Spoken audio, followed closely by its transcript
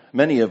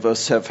Many of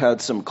us have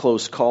had some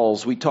close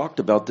calls. We talked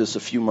about this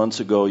a few months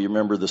ago. You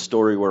remember the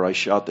story where I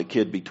shot the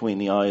kid between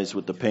the eyes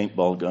with the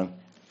paintball gun.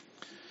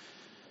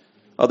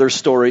 Other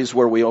stories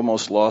where we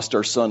almost lost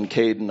our son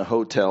Cade in a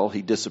hotel.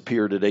 He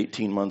disappeared at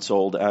 18 months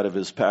old out of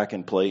his pack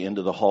and play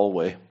into the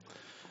hallway.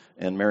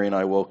 And Mary and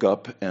I woke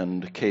up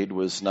and Cade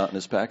was not in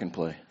his pack and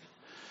play.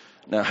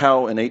 Now,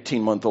 how an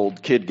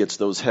 18-month-old kid gets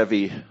those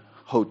heavy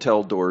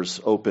hotel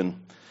doors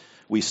open,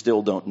 we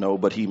still don't know,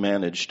 but he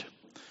managed.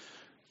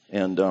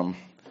 And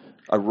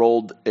I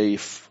rolled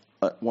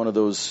one of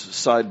those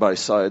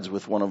side-by-sides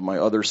with one of my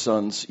other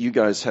sons. You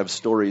guys have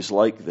stories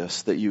like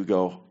this that you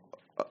go,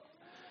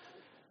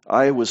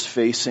 I was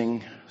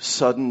facing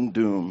sudden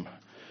doom,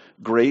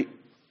 great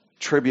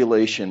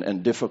tribulation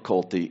and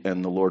difficulty,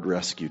 and the Lord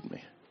rescued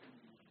me.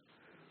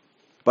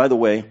 By the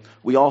way,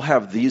 we all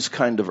have these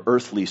kind of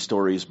earthly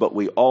stories, but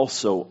we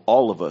also,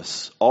 all of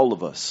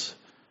us,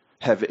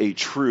 have a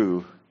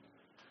true,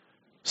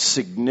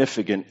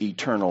 significant,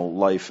 eternal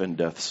life and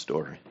death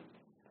story.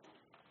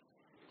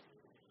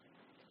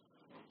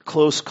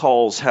 Close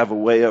calls have a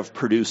way of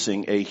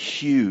producing a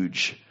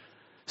huge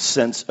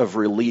sense of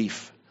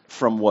relief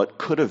from what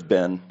could have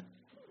been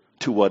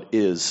to what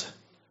is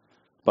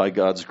by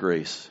God's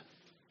grace.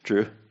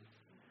 True?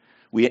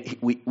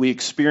 We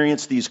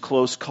experience these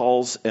close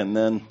calls and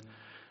then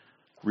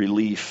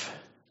relief,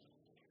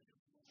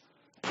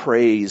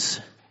 praise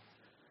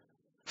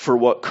for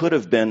what could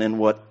have been and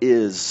what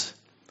is,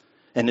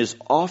 and is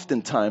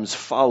oftentimes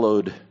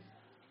followed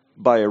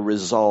by a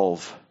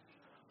resolve.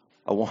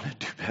 I want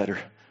to do better.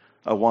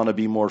 I want to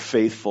be more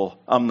faithful.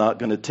 I'm not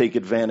going to take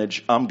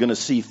advantage. I'm going to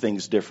see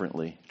things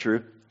differently.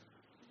 True?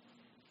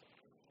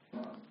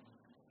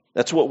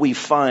 That's what we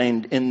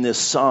find in this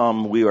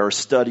psalm we are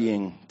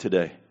studying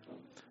today.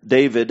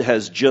 David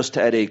has just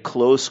had a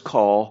close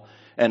call,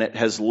 and it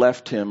has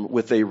left him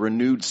with a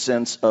renewed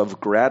sense of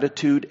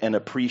gratitude and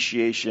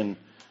appreciation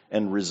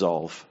and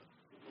resolve.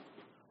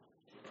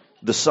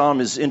 The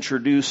psalm is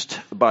introduced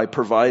by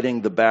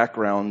providing the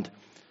background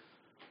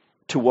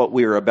to what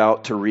we are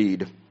about to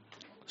read.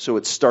 So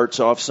it starts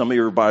off, some of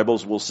your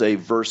Bibles will say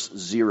verse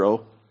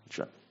 0, which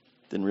I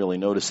didn't really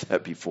notice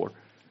that before.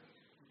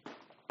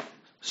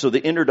 So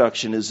the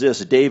introduction is this: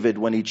 David,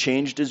 when he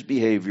changed his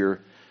behavior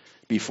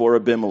before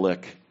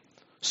Abimelech,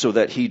 so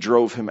that he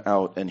drove him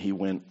out and he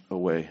went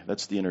away.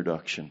 That's the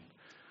introduction.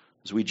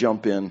 As we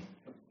jump in,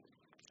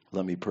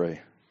 let me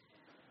pray.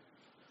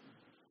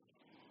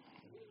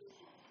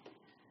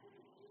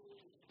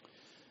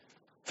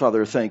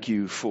 Father, thank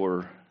you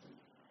for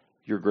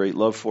your great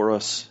love for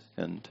us,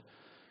 and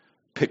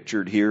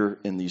pictured here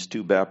in these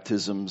two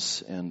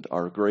baptisms and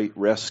our great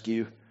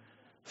rescue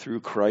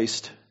through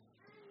Christ,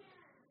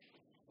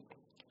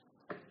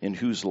 in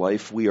whose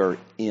life we are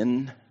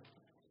in.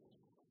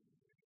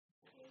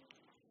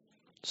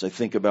 As I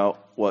think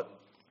about what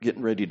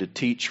getting ready to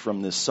teach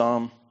from this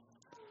psalm,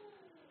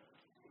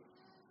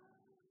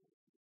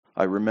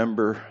 I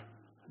remember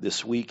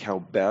this week how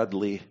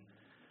badly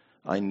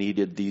I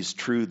needed these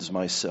truths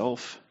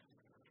myself,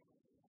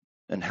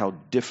 and how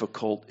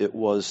difficult it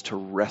was to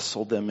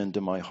wrestle them into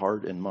my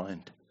heart and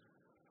mind.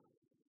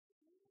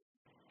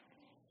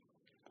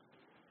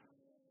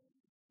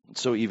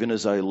 So even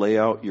as I lay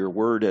out your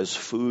word as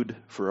food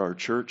for our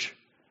church,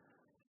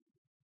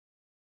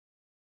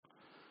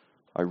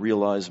 I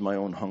realize my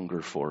own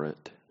hunger for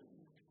it.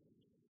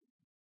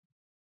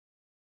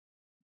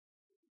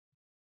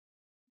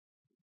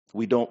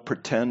 We don't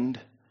pretend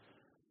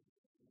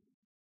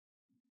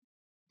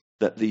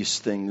that these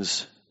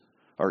things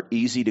are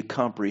easy to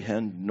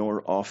comprehend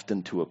nor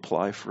often to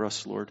apply for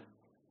us, Lord.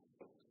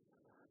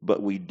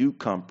 But we do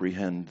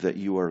comprehend that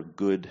you are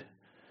good,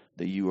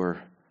 that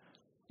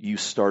you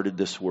started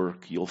this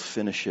work, you'll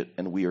finish it,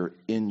 and we are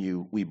in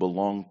you, we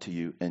belong to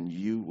you, and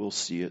you will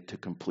see it to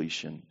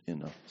completion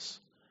in us.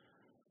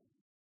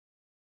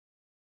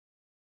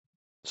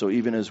 So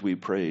even as we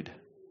prayed,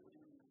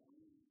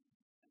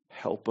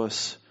 help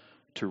us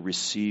to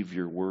receive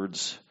your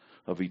words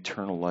of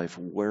eternal life.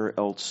 Where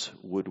else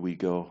would we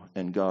go?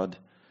 And God,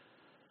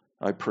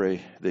 I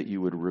pray that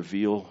you would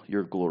reveal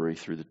your glory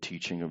through the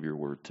teaching of your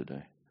word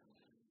today.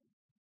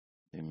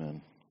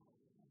 Amen.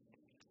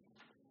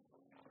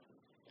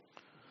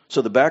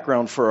 So the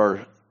background for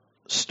our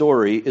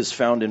story is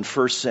found in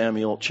 1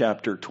 Samuel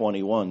chapter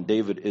 21.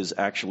 David is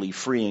actually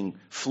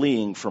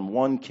fleeing from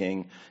one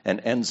king and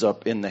ends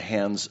up in the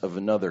hands of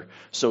another.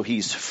 So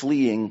he's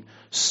fleeing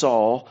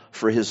Saul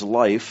for his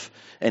life,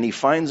 and he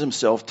finds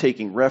himself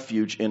taking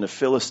refuge in a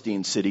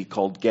Philistine city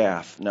called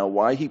Gath. Now,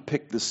 why he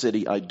picked the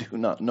city, I do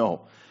not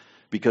know.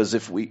 Because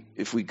if we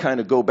kind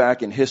of go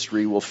back in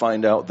history, we'll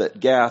find out that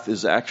Gath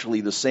is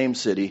actually the same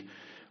city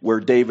where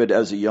David,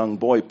 as a young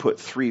boy, put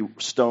 3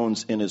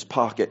 stones in his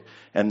pocket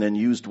and then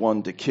used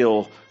one to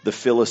kill the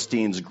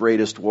Philistines'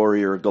 greatest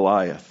warrior,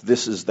 Goliath.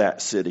 This is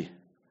that city.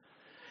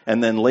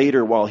 And then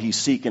later, while he's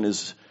seeking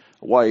his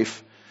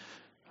wife,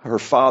 her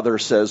father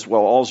says,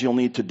 well, all you'll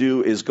need to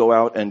do is go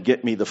out and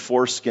get me the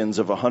foreskins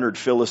of 100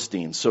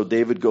 Philistines. So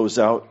David goes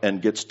out and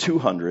gets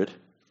 200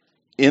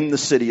 in the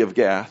city of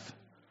Gath.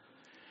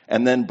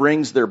 and then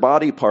brings their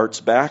body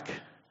parts back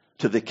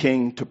to the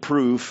king to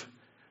prove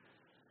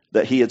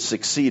that he had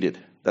succeeded.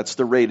 That's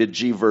the rated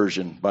G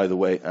version, by the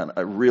way, and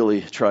I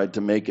really tried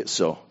to make it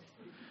so.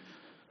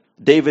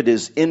 David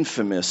is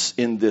infamous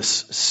in this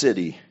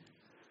city.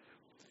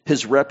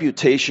 His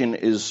reputation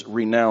is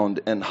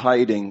renowned, and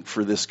hiding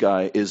for this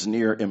guy is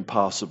near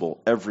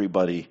impossible.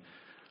 Everybody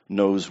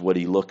knows what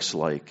he looks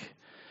like.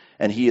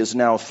 And he is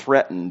now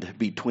threatened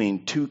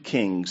between two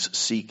kings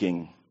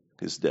seeking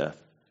his death.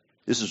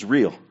 This is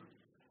real.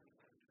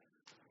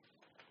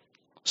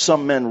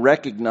 Some men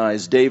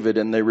recognize David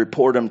and they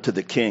report him to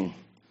the king.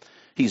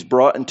 He's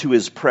brought into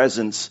his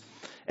presence,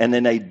 and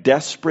in a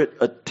desperate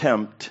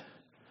attempt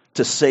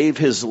to save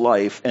his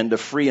life and to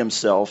free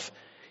himself,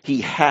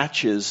 he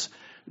hatches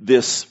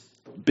this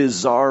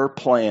bizarre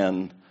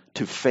plan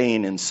to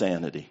feign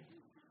insanity.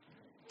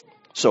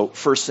 So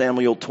 1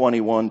 Samuel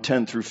 21,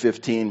 10 through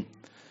 15.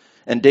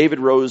 And David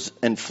rose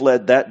and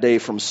fled that day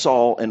from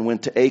Saul and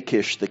went to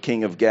Achish, the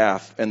king of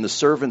Gath. And the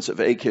servants of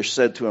Achish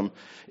said to him,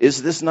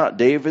 "Is this not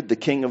David, the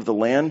king of the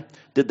land?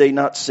 Did they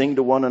not sing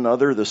to one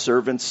another, the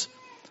servants?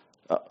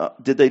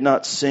 Did they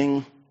not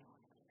sing,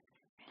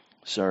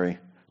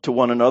 to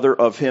one another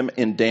of him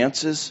in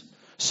dances?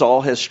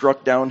 Saul has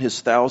struck down his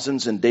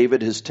thousands and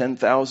David his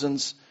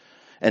 10,000s.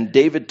 And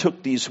David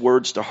took these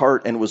words to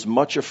heart and was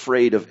much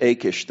afraid of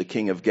Achish, the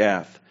king of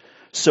Gath.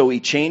 So he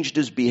changed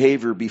his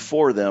behavior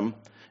before them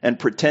and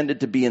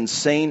pretended to be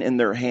insane in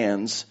their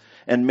hands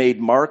and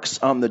made marks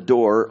on the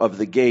door of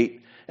the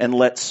gate and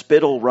let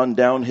spittle run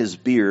down his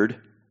beard."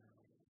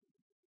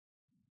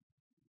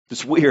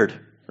 It's weird,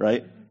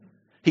 right?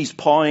 He's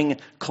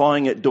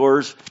clawing at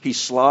doors. He's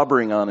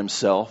slobbering on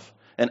himself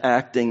and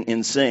acting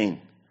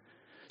insane.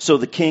 So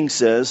the king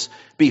says,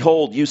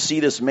 "Behold, you see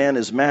this man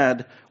is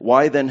mad.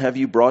 Why then have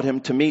you brought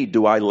him to me?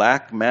 Do I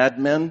lack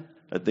madmen?"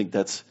 I think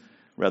that's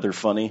rather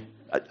funny.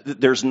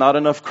 There's not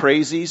enough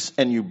crazies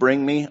and you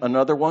bring me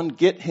another one?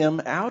 Get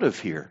him out of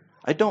here.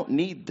 I don't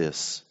need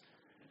this.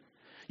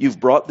 You've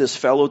brought this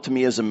fellow to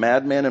me as a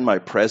madman in my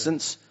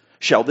presence.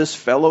 Shall this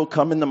fellow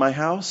come into my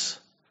house?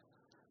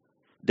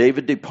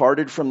 David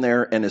departed from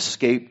there and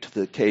escaped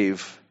the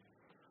cave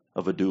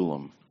of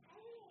Adullam.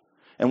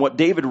 And what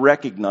David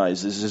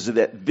recognizes is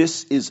that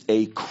this is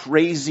a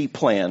crazy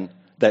plan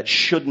that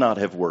should not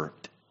have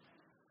worked.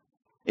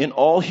 In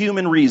all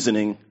human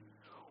reasoning,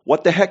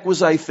 what the heck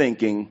was I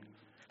thinking?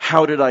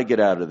 How did I get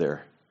out of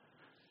there?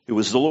 It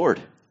was the Lord.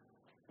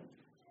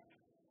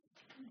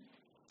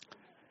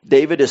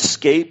 David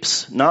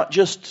escapes not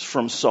just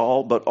from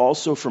Saul, but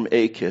also from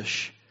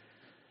Achish.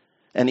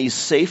 And he's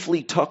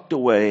safely tucked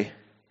away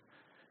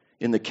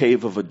in the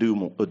cave of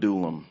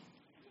Adullam.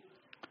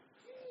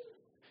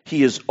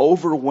 He is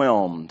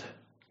overwhelmed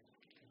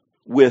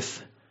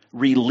with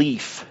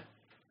relief.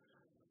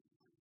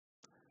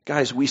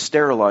 Guys, we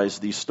sterilize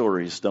these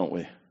stories, don't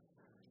we?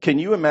 Can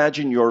you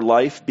imagine your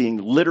life being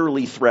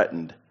literally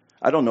threatened?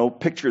 I don't know,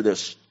 picture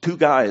this. Two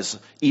guys,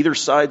 either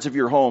sides of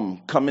your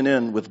home, coming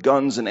in with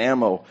guns and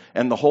ammo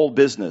and the whole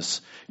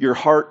business. Your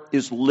heart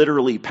is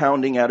literally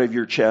pounding out of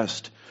your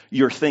chest.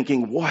 You're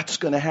thinking, what's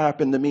going to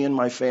happen to me and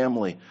my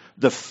family?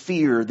 The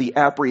fear, the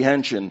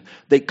apprehension.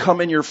 They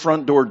come in your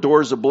front door,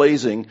 doors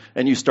ablazing,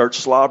 and you start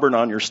slobbering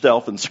on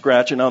yourself and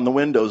scratching on the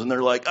windows. And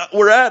they're like,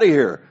 we're out of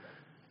here.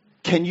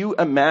 Can you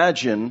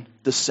imagine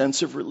the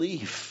sense of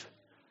relief?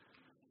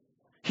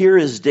 Here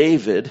is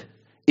David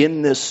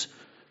in this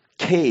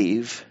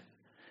cave,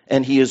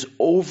 and he is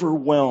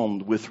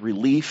overwhelmed with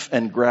relief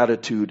and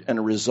gratitude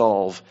and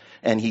resolve,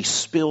 and he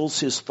spills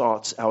his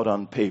thoughts out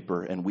on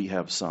paper, and we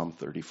have Psalm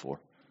 34.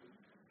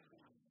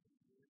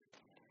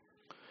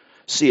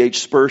 C.H.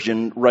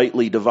 Spurgeon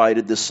rightly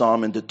divided this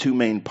psalm into two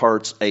main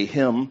parts, a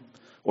hymn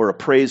or a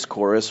praise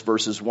chorus,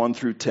 verses 1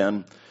 through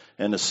 10,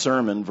 and a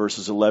sermon,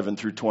 verses 11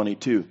 through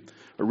 22.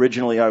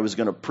 Originally, I was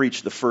going to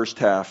preach the first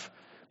half,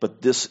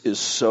 but this is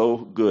so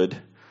good,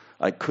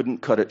 I couldn't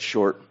cut it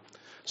short.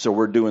 So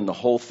we're doing the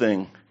whole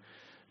thing.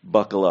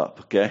 Buckle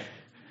up, okay?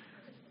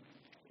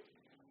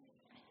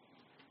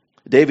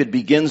 David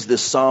begins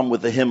this psalm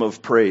with a hymn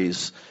of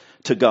praise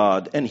to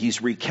God, and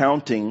he's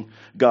recounting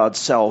God's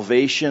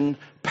salvation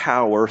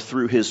power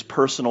through his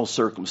personal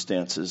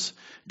circumstances.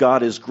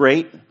 God is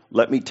great.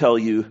 Let me tell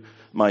you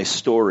my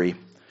story.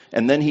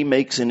 And then he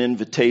makes an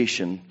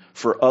invitation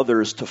for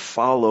others to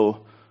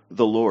follow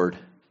the Lord.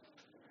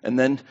 And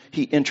then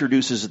he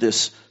introduces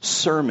this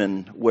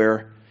sermon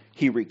where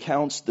he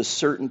recounts the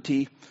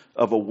certainty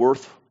of a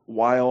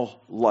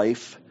worthwhile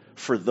life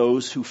for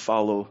those who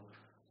follow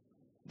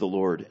the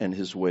Lord and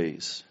his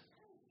ways.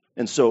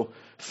 And so,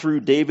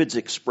 through David's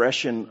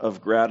expression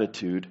of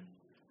gratitude,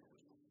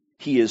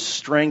 he is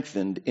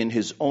strengthened in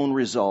his own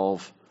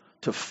resolve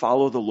to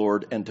follow the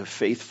Lord and to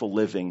faithful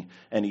living.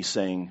 And he's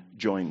saying,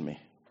 join me.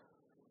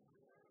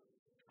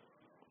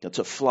 That's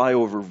a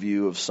flyover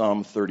view of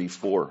Psalm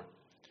 34.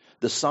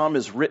 The psalm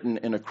is written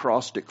in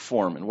acrostic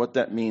form. And what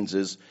that means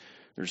is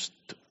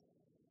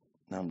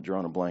now I'm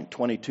drawing a blank,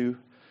 22,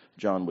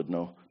 John would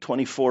know,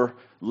 24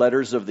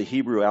 letters of the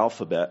Hebrew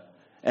alphabet.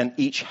 And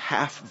each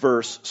half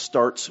verse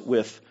starts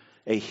with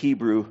a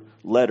Hebrew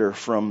letter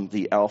from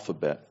the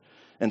alphabet.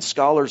 And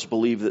scholars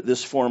believe that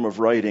this form of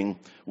writing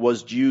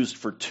was used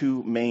for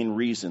two main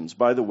reasons.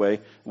 By the way,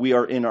 we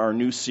are in our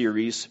new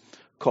series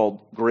called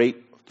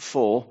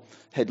Grateful,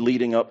 head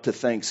leading up to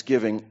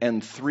Thanksgiving,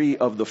 and 3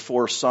 of the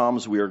 4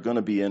 Psalms we are going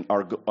to be in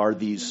are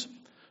these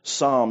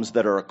Psalms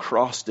that are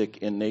acrostic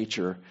in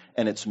nature,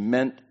 and it's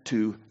meant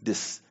to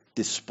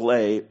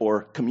display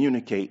or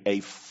communicate a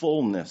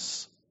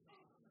fullness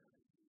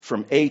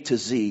from A to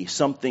Z.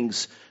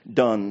 Something's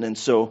done, and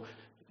so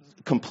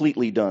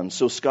completely done.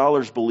 So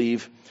scholars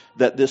believe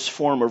that this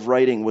form of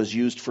writing was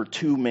used for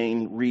 2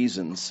 main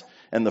reasons.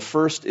 And the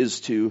first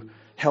is to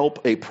help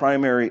a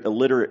primary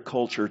illiterate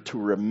culture to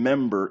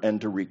remember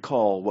and to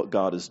recall what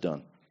God has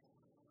done.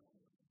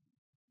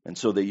 And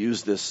so they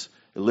use this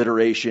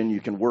alliteration. You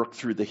can work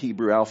through the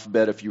Hebrew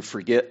alphabet. If you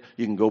forget,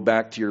 you can go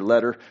back to your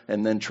letter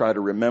and then try to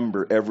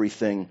remember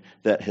everything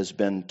that has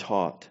been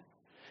taught.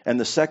 And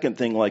the second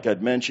thing, like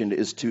I'd mentioned,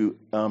 is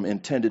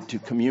intended to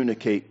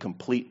communicate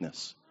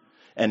completeness.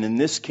 And in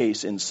this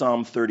case, in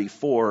Psalm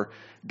 34,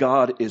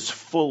 God is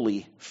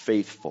fully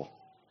faithful.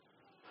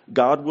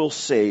 God will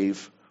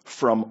save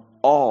from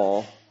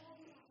all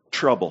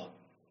trouble,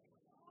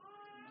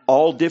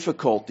 all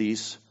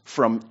difficulties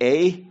from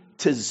A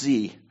to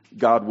Z.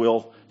 God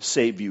will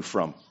save you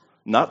from.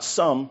 Not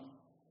some,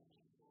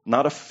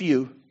 not a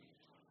few,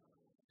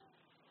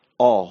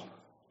 all.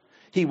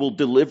 He will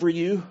deliver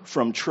you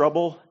from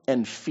trouble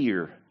and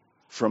fear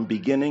from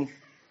beginning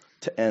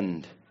to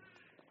end.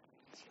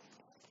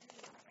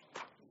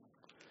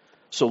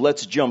 So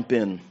let's jump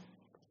in.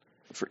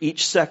 For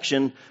each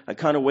section, I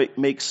kind of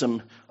make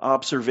some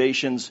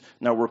observations.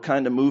 Now we're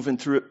kind of moving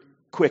through it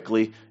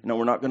quickly.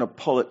 We're not going to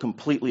pull it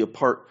completely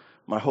apart.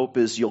 My hope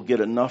is you'll get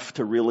enough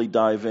to really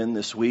dive in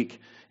this week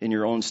in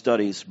your own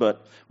studies.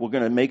 But we're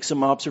going to make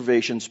some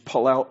observations,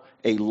 pull out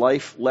a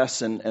life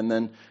lesson, and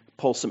then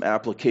pull some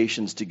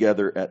applications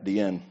together at the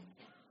end.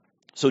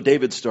 So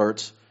David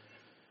starts.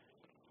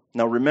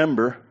 Now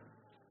remember,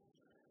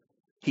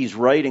 he's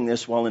writing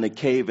this while in a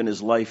cave and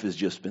his life has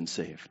just been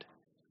saved.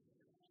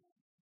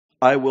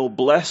 I will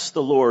bless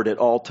the Lord at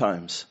all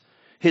times.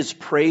 His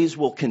praise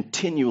will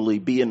continually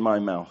be in my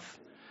mouth.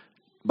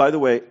 By the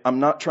way, I'm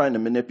not trying to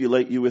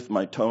manipulate you with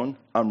my tone.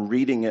 I'm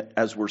reading it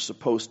as we're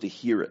supposed to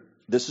hear it.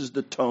 This is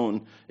the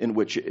tone in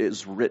which it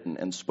is written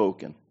and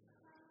spoken.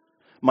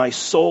 My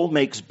soul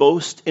makes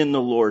boast in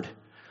the Lord.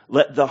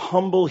 Let the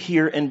humble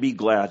hear and be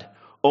glad.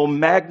 Oh,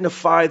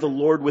 magnify the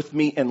Lord with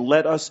me and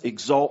let us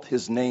exalt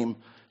his name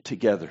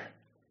together.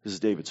 This is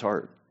David's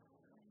heart.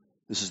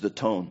 This is the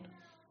tone.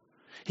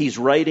 He's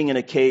writing in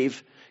a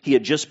cave. He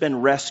had just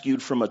been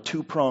rescued from a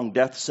 2-pronged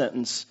death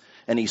sentence,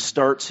 and he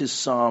starts his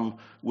psalm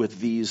with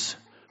these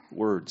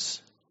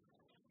words.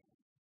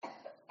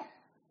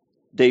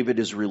 David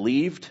is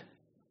relieved.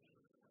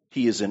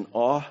 He is in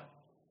awe.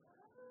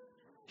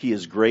 He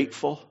is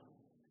grateful.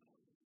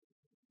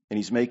 And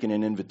he's making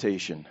an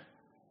invitation.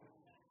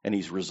 And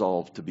he's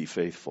resolved to be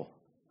faithful.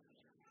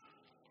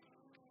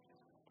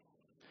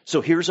 So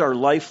here's our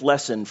life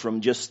lesson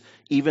from just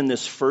even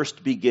this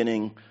first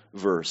beginning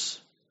verse.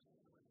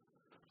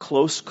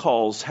 Close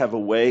calls have a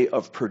way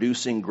of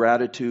producing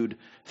gratitude,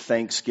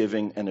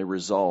 thanksgiving, and a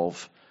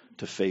resolve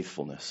to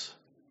faithfulness.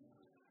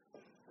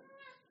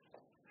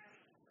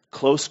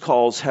 Close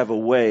calls have a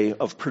way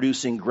of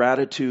producing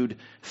gratitude,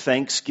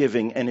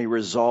 thanksgiving, and a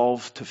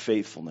resolve to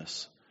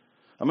faithfulness.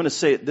 I'm going to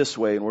say it this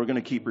way, and we're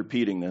going to keep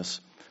repeating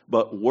this,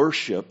 but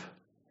worship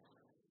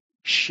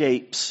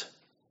shapes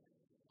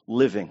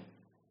living.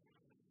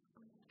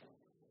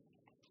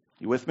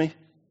 You with me?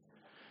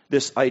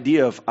 This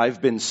idea of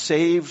I've been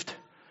saved,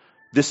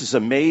 this is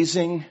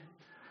amazing,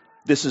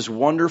 this is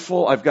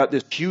wonderful, I've got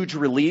this huge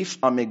relief,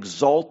 I'm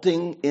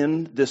exulting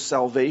in this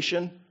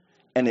salvation,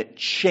 and it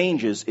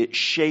changes, it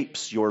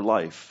shapes your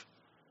life.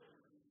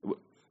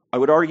 I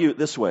would argue it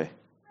this way.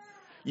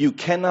 You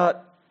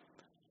cannot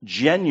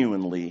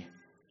genuinely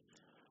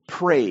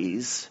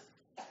praise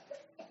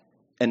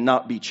and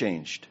not be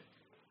changed.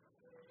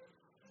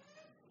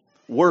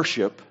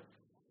 Worship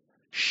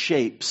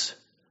shapes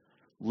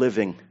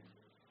living.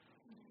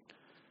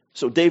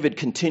 So David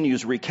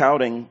continues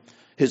recounting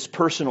his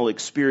personal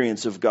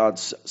experience of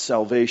God's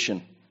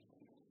salvation.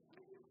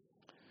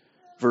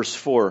 Verse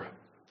 4,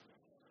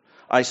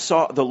 I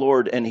sought the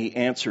Lord and he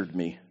answered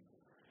me.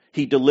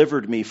 He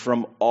delivered me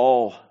from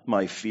all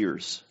my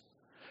fears.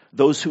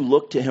 Those who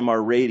look to him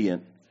are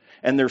radiant,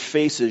 and their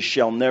faces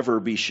shall never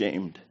be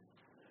shamed.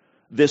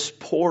 This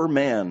poor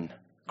man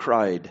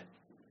cried,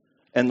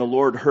 and the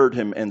Lord heard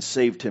him and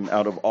saved him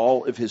out of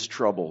all of his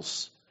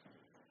troubles.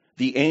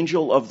 The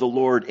angel of the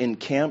Lord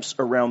encamps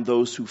around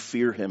those who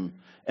fear him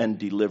and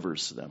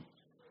delivers them.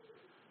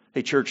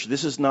 Hey, church,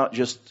 this is not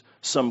just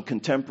some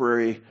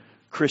contemporary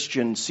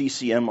Christian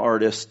CCM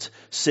artist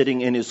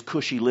sitting in his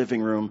cushy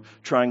living room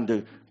trying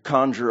to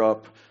conjure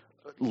up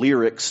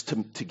lyrics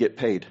to get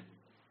paid.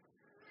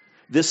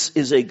 This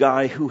is a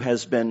guy who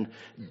has been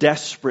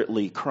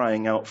desperately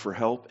crying out for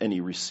help, and he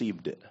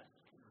received it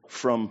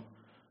from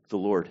the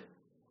Lord.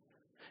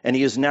 And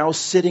he is now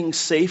sitting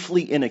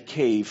safely in a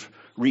cave,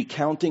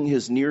 recounting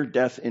his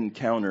near-death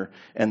encounter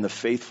and the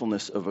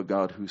faithfulness of a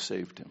God who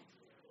saved him.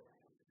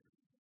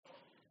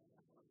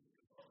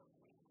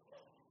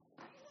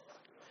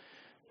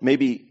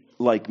 Maybe,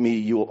 like me,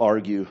 you'll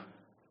argue,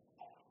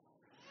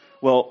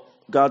 well,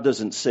 God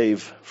doesn't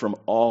save from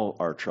all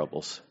our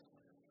troubles.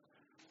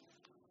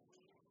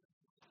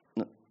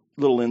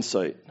 Little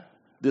insight.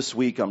 This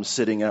week I'm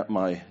sitting at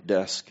my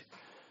desk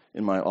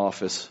in my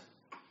office.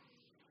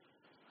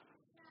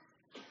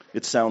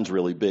 It sounds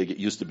really big. It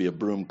used to be a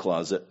broom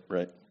closet,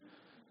 right?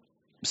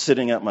 I'm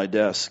sitting at my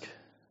desk,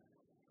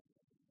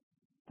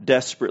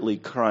 desperately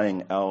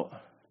crying out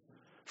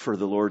for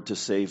the Lord to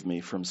save me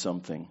from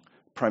something,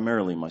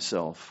 primarily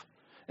myself,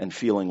 and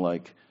feeling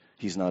like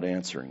he's not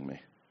answering me.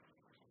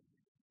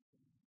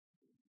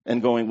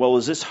 And going, well,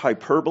 is this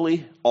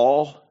hyperbole?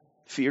 All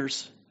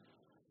fears?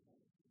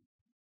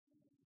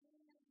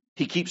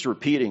 He keeps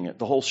repeating it,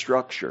 the whole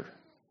structure.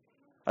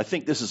 I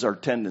think this is our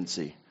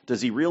tendency.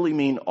 Does he really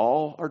mean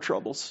all our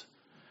troubles?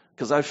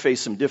 Because I've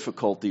faced some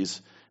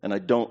difficulties and I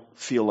don't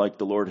feel like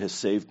the Lord has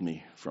saved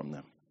me from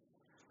them.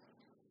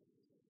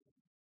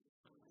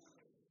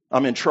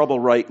 I'm in trouble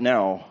right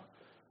now,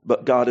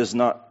 but God is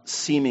not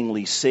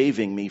seemingly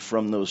saving me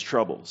from those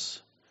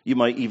troubles. You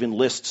might even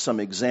list some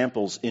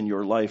examples in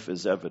your life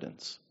as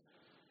evidence.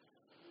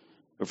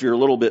 If you're a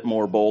little bit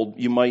more bold,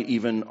 you might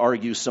even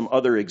argue some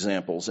other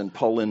examples and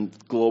pull in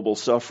global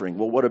suffering.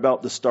 Well, what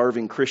about the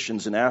starving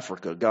Christians in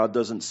Africa? God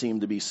doesn't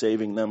seem to be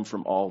saving them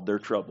from all their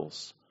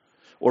troubles.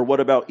 Or what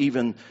about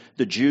even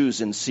the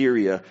Jews in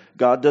Syria?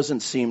 God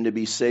doesn't seem to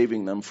be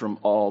saving them from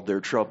all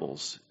their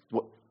troubles.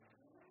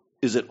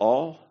 Is it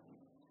all?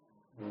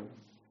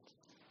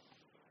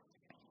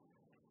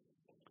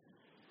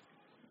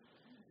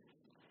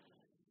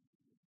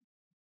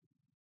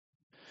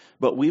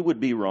 But we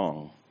would be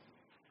wrong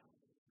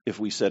if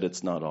we said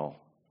it's not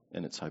all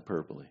and it's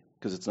hyperbole,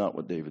 because it's not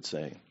what David's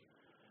saying.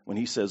 When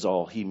he says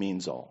all, he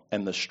means all.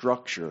 And the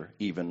structure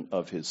even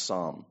of his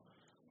psalm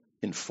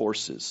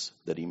enforces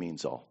that he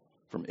means all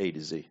from A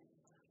to Z.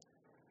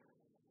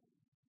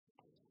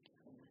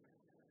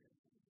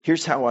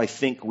 Here's how I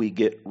think we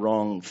get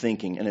wrong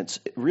thinking, and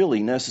it's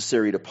really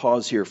necessary to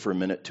pause here for a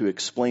minute to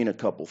explain a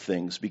couple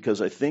things,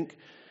 because I think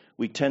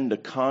we tend to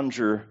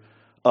conjure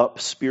up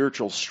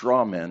spiritual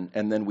straw men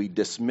and then we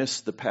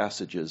dismiss the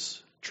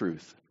passage's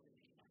truth.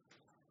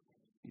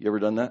 You ever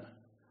done that?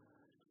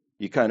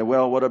 You kind of,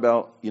 well, what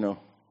about, the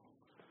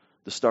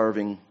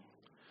starving?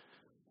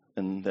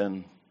 And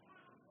then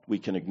we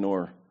can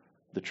ignore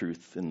the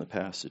truth in the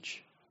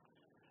passage.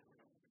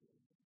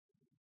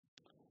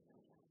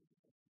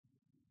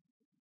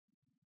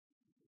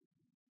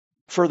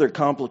 Further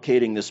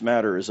complicating this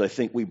matter is I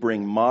think we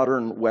bring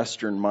modern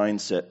Western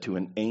mindset to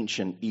an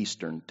ancient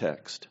Eastern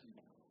text.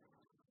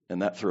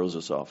 And that throws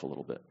us off a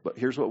little bit. But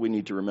here's what we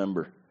need to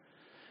remember.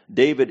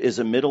 David is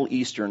a Middle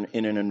Eastern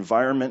in an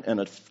environment and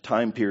a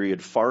time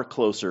period far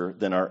closer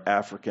than our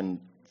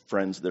African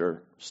friends that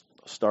are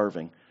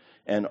starving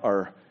and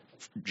our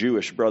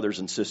Jewish brothers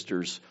and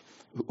sisters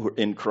who are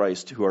in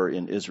Christ who are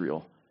in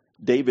Israel.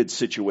 David's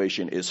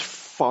situation is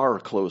far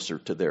closer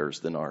to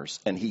theirs than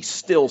ours, and he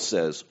still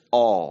says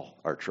all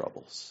our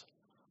troubles.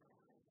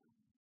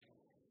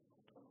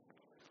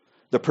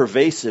 The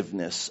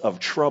pervasiveness of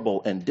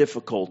trouble and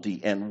difficulty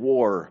and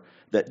war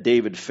that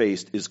David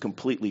faced is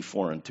completely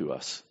foreign to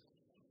us.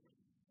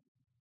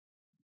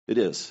 It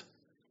is.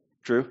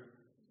 True?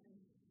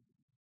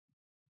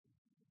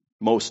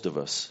 Most of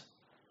us.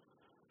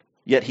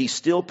 Yet he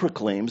still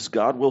proclaims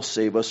God will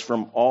save us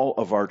from all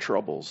of our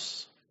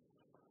troubles.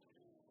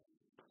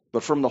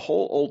 But from the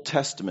whole Old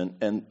Testament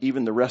and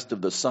even the rest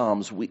of the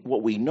Psalms,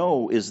 what we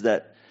know is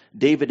that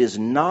David is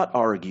not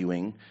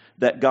arguing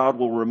that God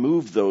will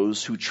remove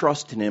those who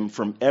trust in him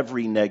from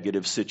every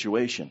negative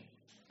situation.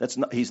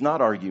 He's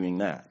not arguing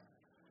that,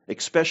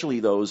 especially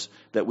those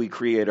that we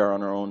create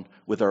on our own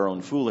with our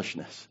own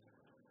foolishness.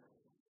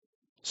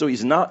 So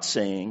he's not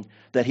saying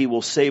that he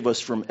will save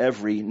us from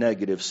every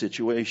negative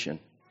situation.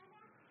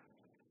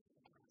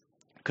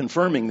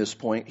 Confirming this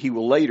point, he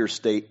will later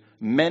state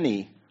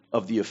many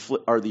of the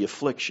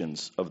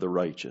afflictions of the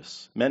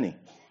righteous. Many.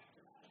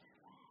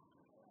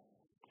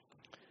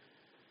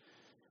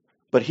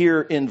 But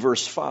here in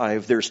verse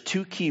 5, there's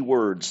two key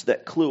words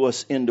that clue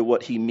us into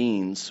what he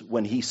means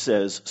when he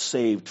says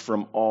saved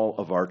from all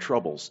of our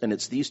troubles. And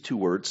it's these two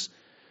words.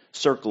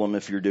 Circle them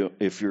if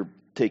you're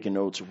taking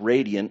notes.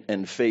 Radiant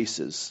and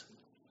faces.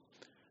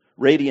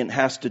 Radiant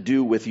has to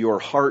do with your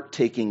heart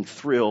taking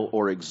thrill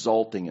or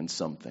exulting in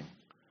something.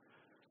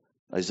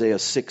 Isaiah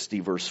 60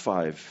 verse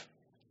 5.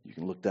 You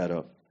can look that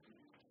up.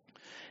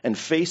 And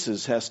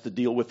faces has to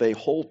deal with a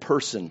whole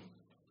person.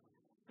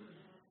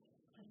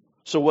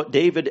 So what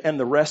David and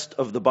the rest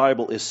of the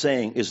Bible is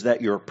saying is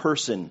that your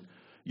person,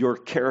 your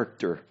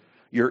character,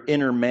 your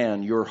inner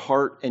man, your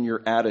heart and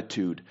your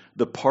attitude,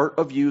 the part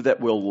of you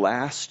that will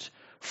last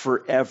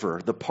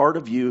forever, the part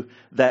of you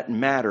that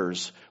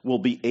matters, will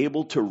be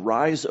able to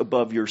rise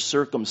above your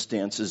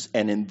circumstances,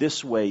 and in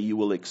this way you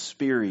will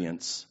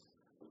experience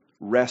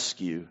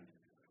rescue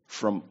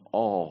from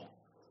all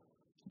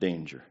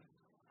danger.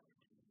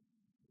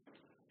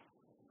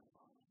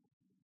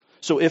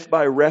 So if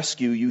by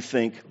rescue you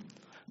think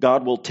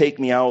God will take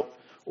me out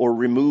or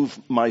remove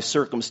my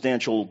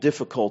circumstantial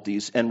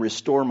difficulties and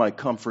restore my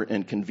comfort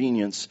and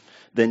convenience,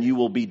 then you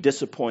will be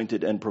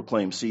disappointed and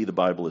proclaim, see, the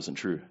Bible isn't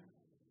true.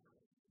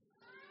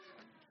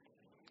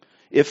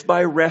 If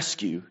by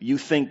rescue you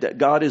think that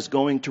God is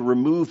going to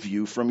remove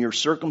you from your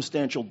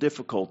circumstantial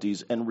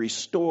difficulties and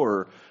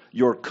restore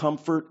your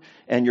comfort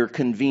and your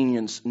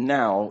convenience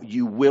now,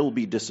 you will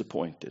be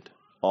disappointed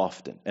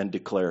often and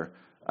declare,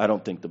 I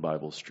don't think the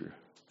Bible's true.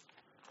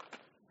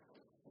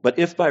 But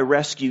if by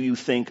rescue you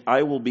think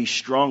I will be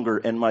stronger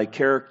and my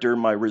character,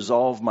 my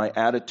resolve, my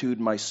attitude,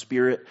 my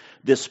spirit,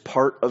 this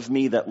part of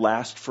me that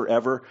lasts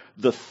forever,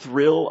 the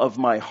thrill of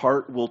my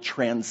heart will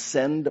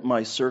transcend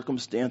my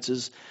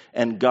circumstances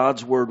and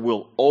God's word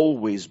will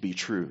always be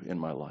true in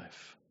my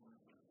life.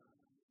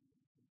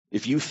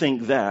 If you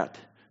think that,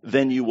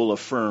 then you will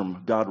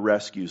affirm God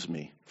rescues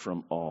me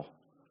from all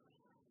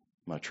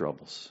my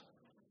troubles.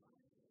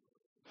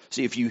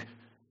 See, if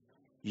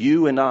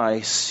you and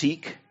I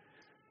seek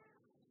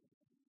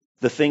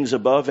the things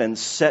above and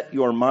set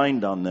your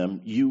mind on them,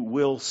 you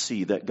will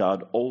see that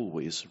God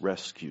always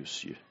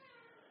rescues you.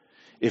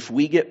 If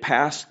we get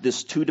past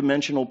this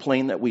two-dimensional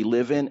plane that we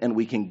live in and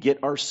we can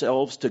get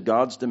ourselves to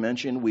God's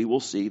dimension, we will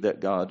see that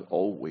God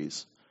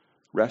always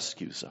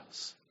rescues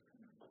us.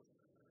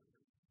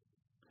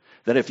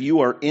 That if you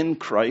are in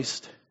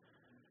Christ,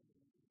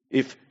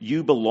 if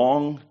you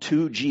belong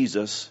to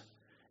Jesus,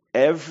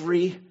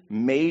 every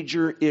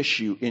major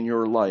issue in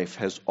your life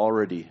has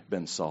already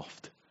been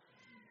solved.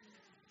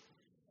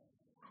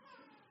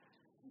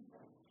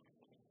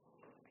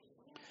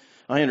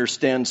 I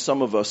understand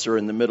some of us are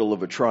in the middle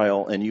of a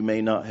trial and you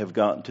may not have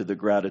gotten to the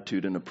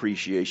gratitude and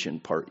appreciation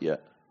part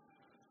yet.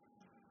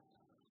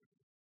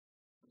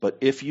 But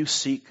if you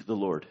seek the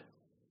Lord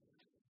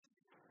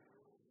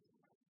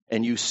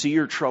and you see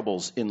your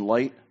troubles in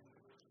light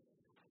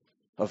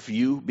of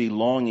you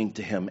belonging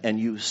to Him and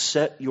you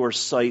set your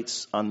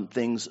sights on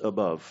things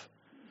above,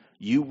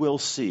 you will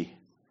see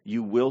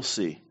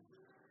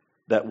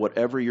that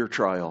whatever your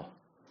trial,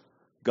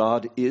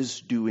 God is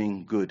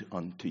doing good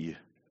unto you.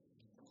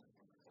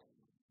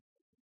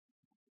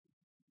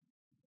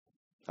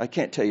 I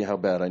can't tell you how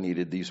bad I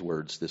needed these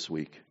words this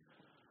week.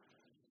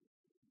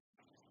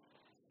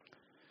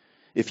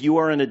 If you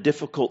are in a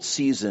difficult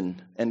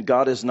season and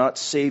God is not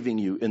saving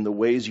you in the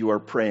ways you are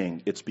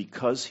praying, it's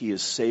because He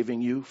is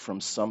saving you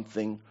from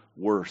something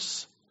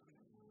worse.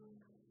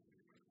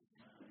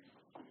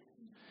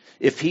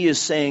 If He is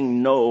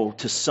saying no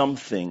to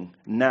something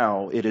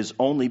now, it is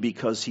only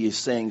because He is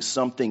saying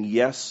something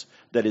yes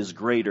that is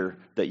greater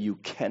that you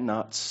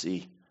cannot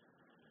see.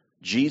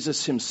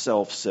 Jesus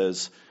Himself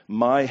says,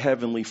 my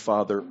heavenly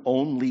Father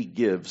only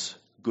gives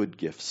good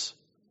gifts.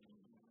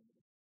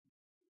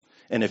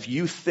 And if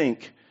you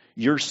think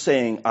you're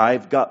saying,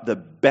 I've got the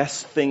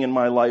best thing in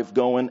my life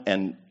going,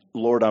 and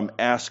Lord, I'm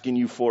asking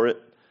you for it,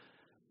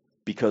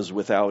 because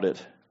without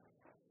it,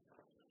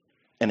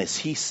 and if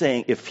He's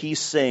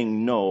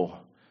saying no,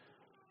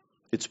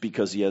 it's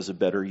because He has a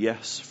better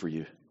yes for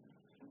you.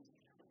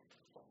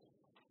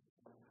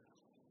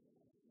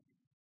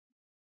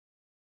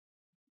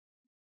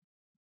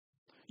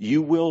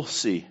 You will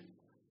see,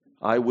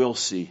 I will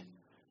see,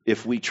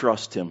 if we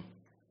trust Him,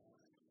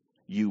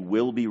 you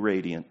will be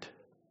radiant.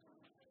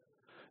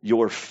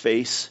 Your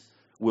face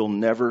will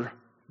never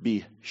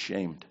be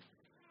shamed.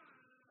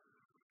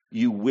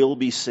 You will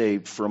be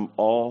saved from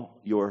all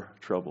your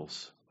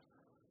troubles.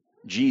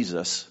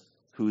 Jesus,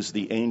 who's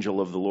the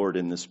angel of the Lord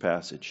in this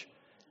passage,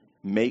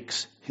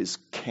 makes His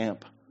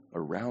camp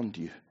around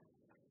you.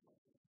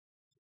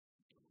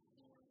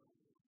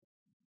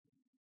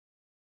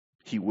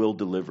 He will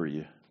deliver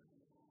you.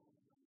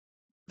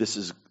 This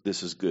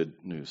is good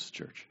news,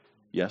 church.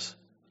 Yes?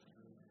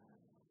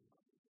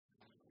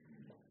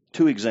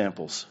 2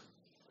 examples.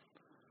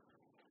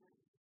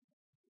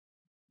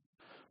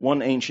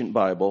 One ancient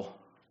Bible,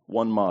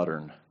 one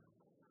modern.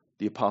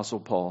 The Apostle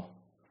Paul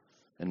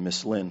and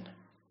Miss Lynn.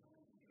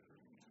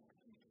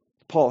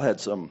 Paul had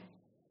some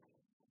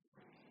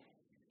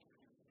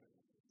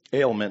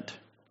ailment,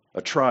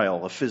 a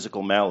trial, a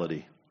physical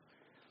malady,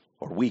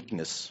 or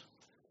weakness.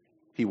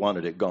 He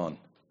wanted it gone.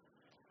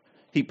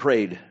 He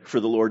prayed for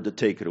the Lord to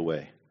take it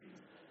away,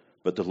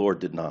 but the Lord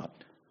did not.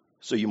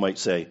 So you might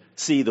say,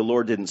 see, the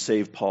Lord didn't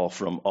save Paul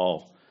from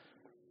all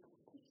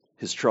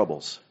his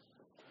troubles.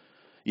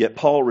 Yet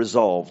Paul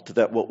resolved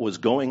that what was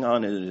going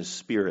on in his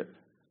spirit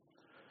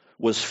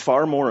was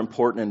far more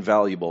important and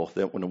valuable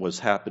than what was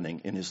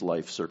happening in his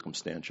life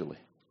circumstantially.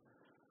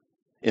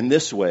 In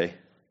this way,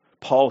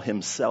 Paul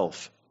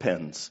himself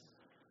pens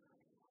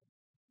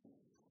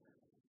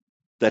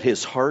that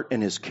his heart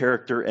and his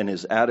character and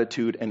his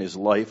attitude and his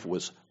life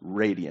was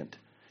radiant,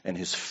 and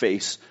his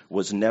face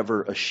was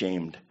never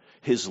ashamed.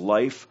 His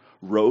life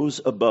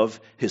rose above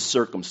his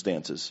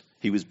circumstances.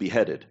 He was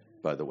beheaded,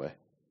 by the way.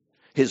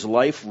 His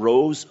life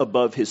rose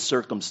above his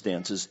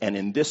circumstances, and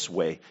in this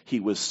way, he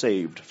was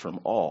saved from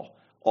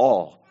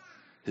all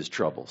his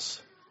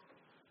troubles.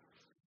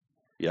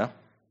 Yeah?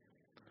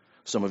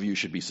 Some of you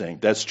should be saying,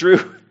 that's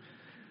true.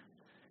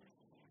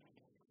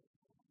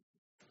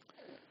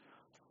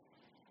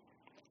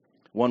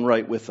 one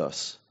right with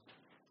us,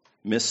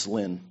 Miss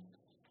Lynn,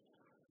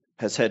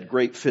 has had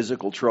great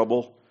physical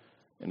trouble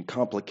and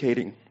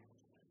complicating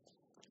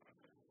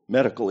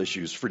medical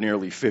issues for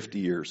nearly 50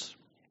 years.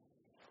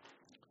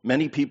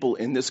 Many people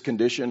in this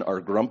condition are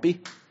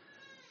grumpy,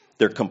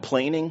 they're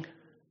complaining,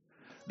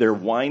 they're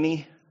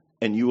whiny,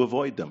 and you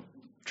avoid them.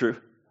 True?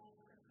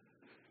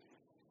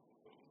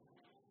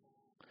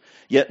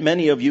 Yet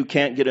many of you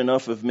can't get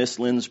enough of Miss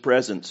Lynn's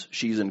presence.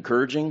 She's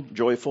encouraging,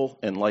 joyful,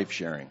 and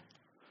life-sharing.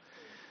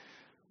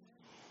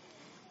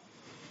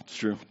 It's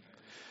true.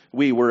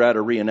 We were at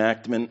a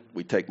reenactment.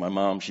 We take my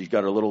mom. She's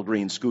got her little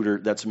green scooter.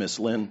 That's Miss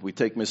Lynn. We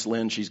take Miss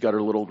Lynn. She's got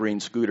her little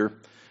green scooter.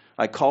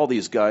 I call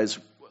these guys.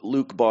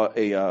 Luke bought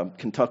a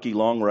Kentucky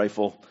long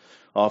rifle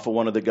off of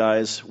one of the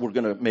guys. We're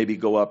going to maybe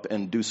go up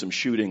and do some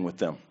shooting with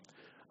them.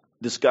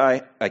 This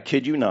guy, I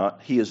kid you not,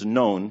 he is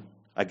known.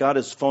 I got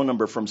his phone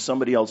number from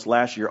somebody else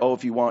last year. Oh,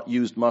 if you want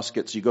used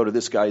muskets, you go to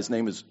this guy. His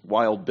name is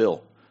Wild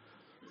Bill.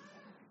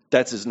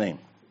 That's his name.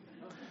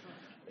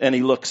 And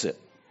he looks it.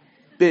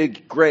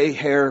 Big gray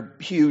hair,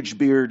 huge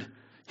beard.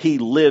 He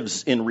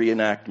lives in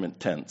reenactment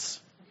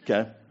tents.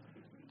 Okay?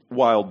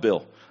 Wild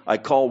Bill. I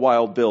call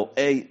Wild Bill.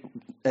 Hey,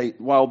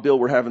 Wild Bill,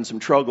 we're having some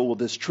trouble with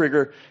this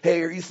trigger.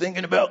 Hey, are you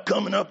thinking about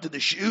coming up to the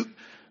shoot?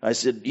 I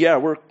said, yeah,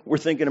 we're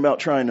thinking about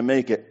trying to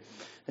make it.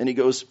 And he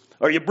goes,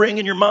 are you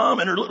bringing your mom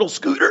and her little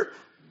scooter?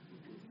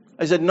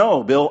 I said,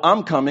 no, Bill,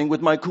 I'm coming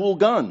with my cool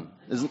gun.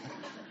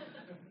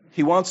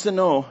 He wants to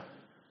know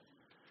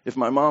if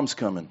my mom's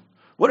coming.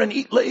 What a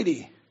neat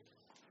lady.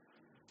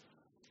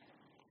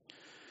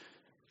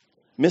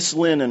 Miss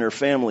Lynn and her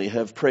family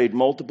have prayed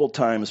multiple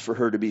times for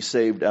her to be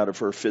saved out of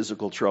her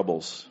physical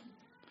troubles.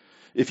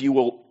 If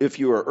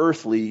you are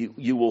earthly,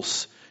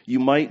 you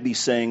might be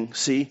saying,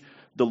 see,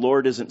 the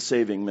Lord isn't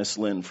saving Miss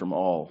Lynn from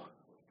all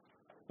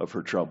of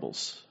her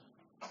troubles.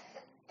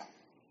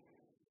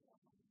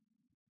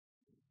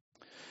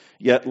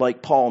 Yet,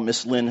 like Paul,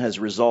 Miss Lynn has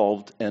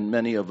resolved, and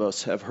many of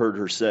us have heard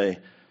her say,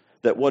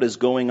 that what is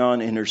going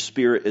on in her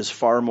spirit is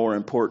far more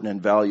important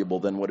and valuable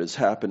than what is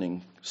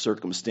happening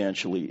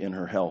circumstantially in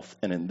her health.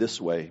 And in this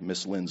way,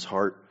 Miss Lynn's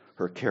heart,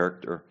 her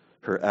character,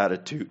 her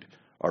attitude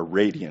are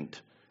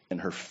radiant,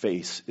 and her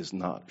face is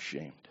not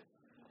ashamed.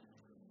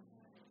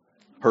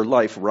 Her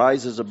life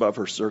rises above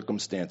her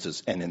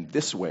circumstances, and in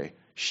this way,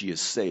 she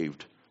is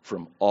saved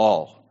from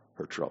all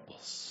her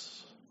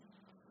troubles.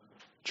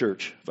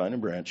 Church, Vine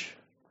and Branch,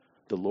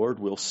 the Lord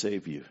will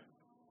save you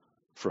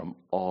from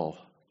all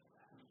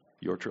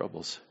your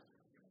troubles.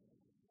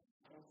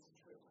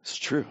 It's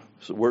true.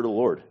 It's the word of the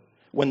Lord.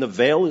 When the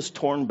veil is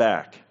torn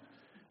back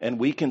and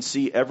we can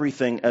see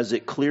everything as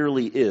it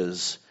clearly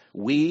is,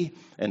 we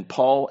and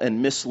Paul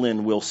and Miss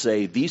Lynn will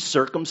say these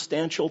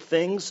circumstantial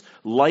things,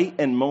 light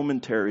and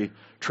momentary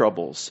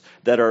troubles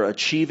that are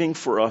achieving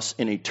for us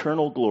an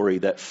eternal glory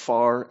that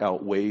far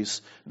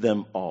outweighs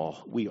them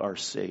all. We are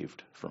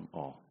saved from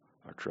all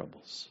our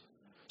troubles.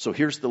 So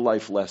here's the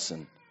life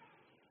lesson.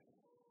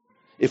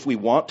 If we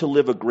want to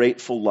live a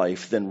grateful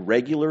life, then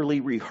regularly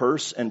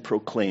rehearse and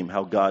proclaim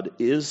how God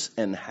is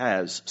and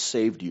has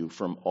saved you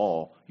from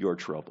all your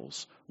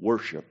troubles.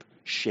 Worship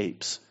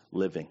shapes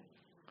living.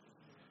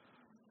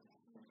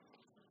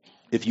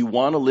 If you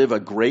want to live a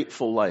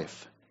grateful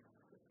life,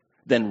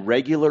 then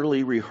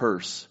regularly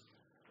rehearse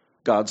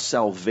God's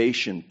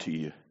salvation to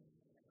you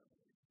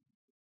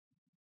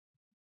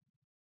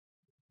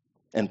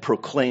and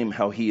proclaim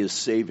how He is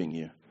saving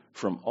you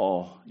from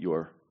all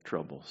your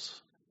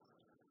troubles.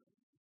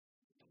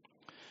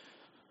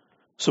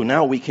 So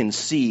now we can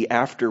see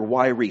after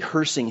why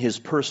rehearsing his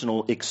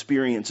personal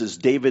experiences,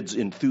 David's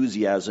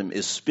enthusiasm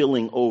is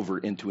spilling over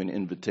into an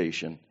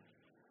invitation.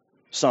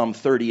 Psalm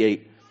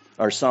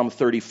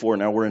 34,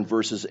 now we're in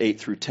verses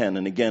 8 through 10,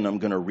 and again I'm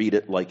going to read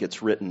it like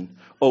it's written.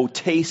 Oh,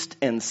 taste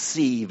and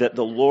see that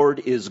the Lord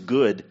is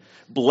good.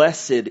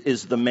 Blessed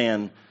is the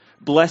man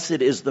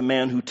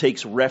who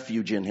takes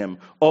refuge in him.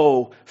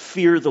 Oh,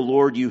 fear the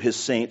Lord, you his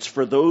saints,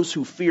 for those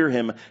who fear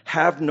him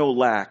have no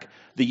lack.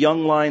 The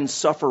young lions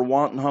suffer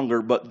want and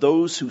hunger, but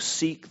those who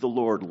seek the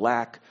Lord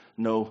lack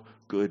no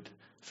good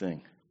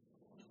thing.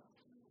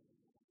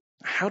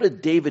 How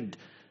David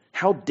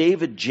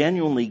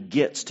genuinely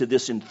gets to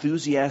this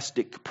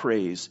enthusiastic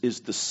praise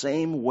is the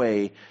same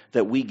way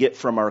that we get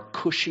from our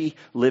cushy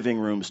living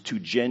rooms to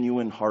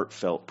genuine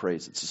heartfelt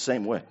praise. It's the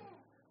same way.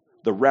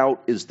 The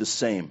route is the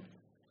same.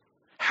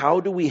 How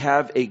do we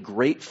have a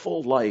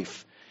grateful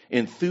life,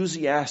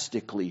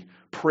 enthusiastically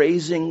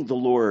praising the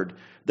Lord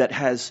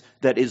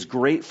that is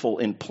grateful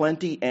in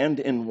plenty and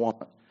in want,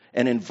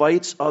 and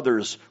invites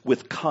others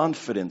with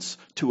confidence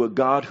to a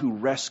God who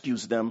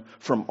rescues them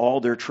from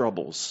all their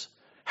troubles?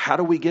 How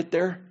do we get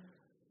there?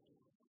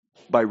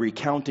 By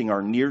recounting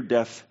our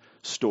near-death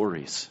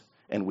stories,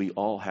 and we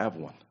all have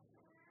one.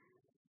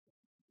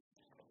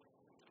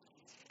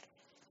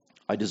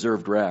 I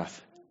deserved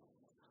wrath.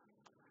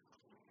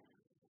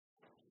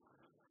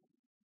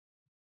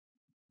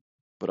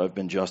 But I've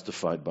been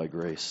justified by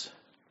grace.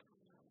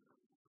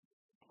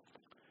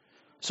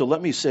 So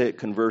let me say it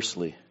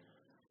conversely.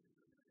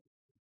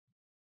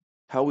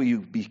 How will you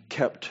be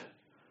kept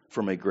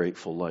from a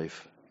grateful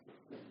life?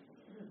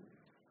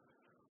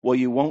 Well,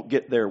 you won't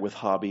get there with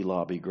Hobby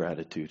Lobby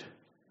gratitude.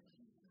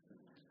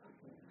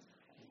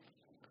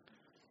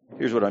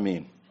 Here's what I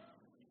mean.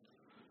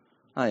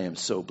 I am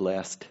so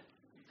blessed.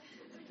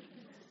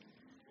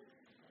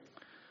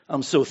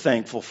 I'm so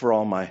thankful for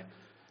all my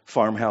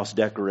farmhouse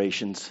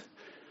decorations,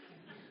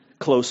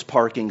 close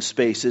parking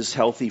spaces,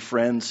 healthy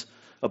friends,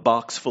 a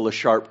box full of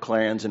sharp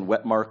crayons and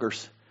wet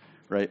markers,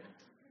 right?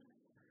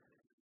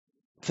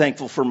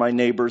 Thankful for my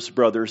neighbors,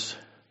 brothers,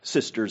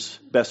 sisters,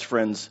 best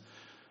friends,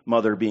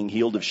 mother being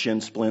healed of shin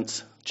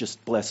splints.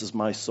 Just blesses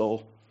my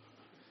soul.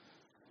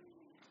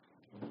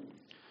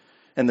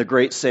 And the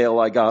great sale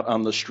I got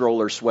on the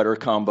stroller sweater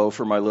combo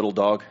for my little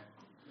dog.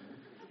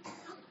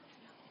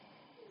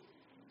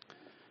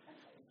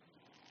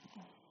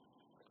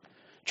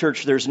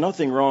 Church, there's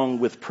nothing wrong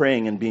with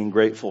praying and being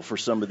grateful for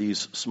some of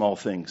these small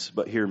things,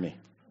 but hear me.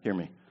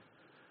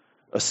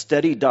 A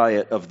steady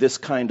diet of this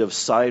kind of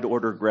side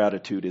order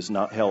gratitude is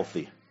not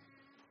healthy.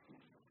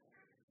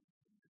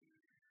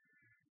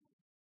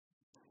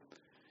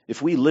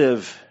 If we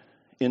live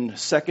in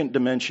second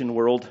dimension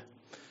world,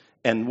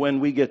 and when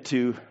we get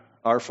to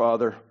our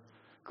Father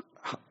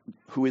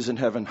who is in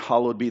heaven,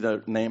 hallowed be thy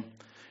name,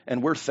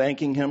 and we're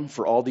thanking him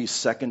for all these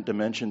second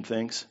dimension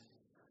things,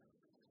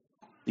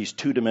 these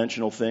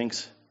two-dimensional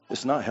things,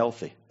 it's not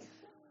healthy.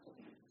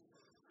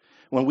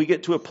 When we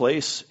get to a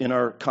place in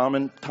our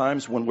common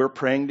times when we're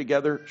praying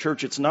together,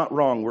 church, it's not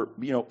wrong.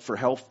 We're, for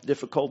health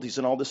difficulties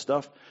and all this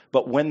stuff.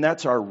 But when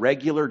that's our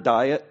regular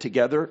diet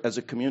together as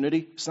a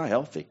community, it's not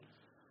healthy.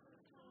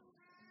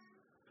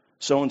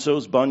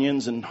 So-and-so's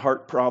bunions and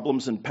heart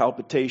problems and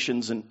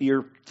palpitations and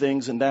ear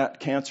things and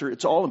that, cancer,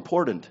 it's all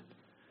important.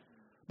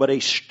 But a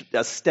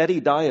steady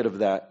diet of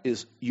that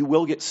is you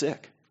will get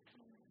sick.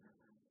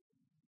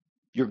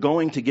 You're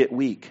going to get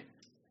weak.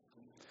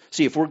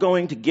 See, if we're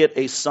going to get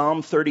a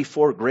Psalm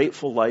 34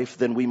 grateful life,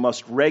 then we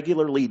must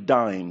regularly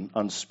dine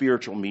on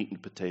spiritual meat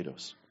and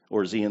potatoes.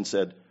 Or as Ian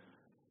said,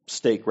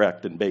 steak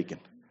wrapped in bacon.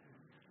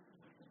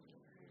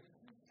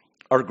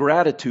 Our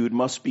gratitude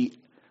must be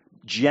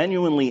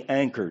genuinely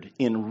anchored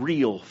in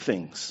real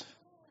things.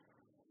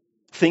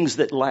 Things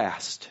that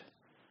last,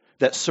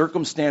 that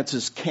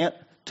circumstances can't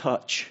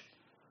touch,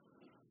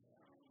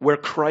 where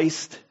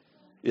Christ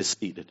is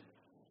seated.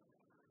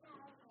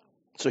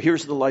 So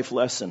here's the life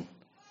lesson.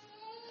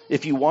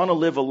 If you want to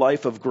live a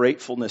life of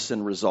gratefulness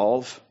and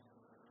resolve,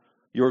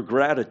 your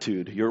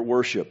gratitude, your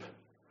worship,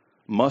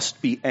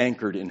 must be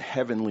anchored in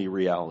heavenly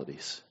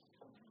realities.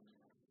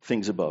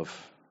 Things above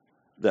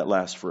that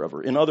last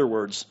forever. In other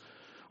words,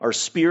 our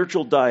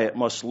spiritual diet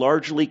must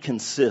largely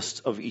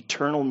consist of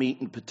eternal meat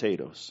and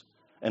potatoes.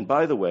 And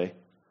by the way,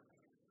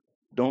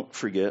 don't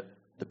forget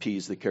the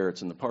peas, the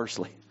carrots, and the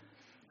parsley,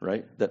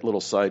 right? That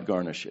little side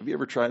garnish. Have you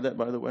ever tried that,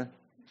 by the way?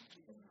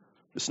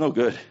 It's no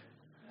good.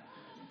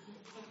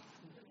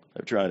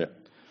 I've tried it.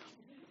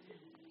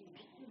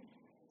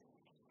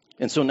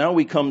 And so now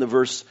we come to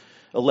verse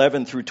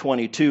 11 through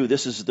 22.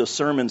 This is the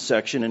sermon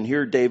section, and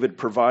here David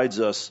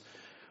provides us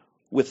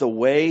with a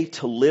way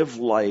to live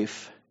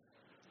life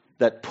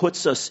that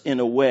puts us in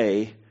a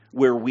way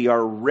where we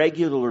are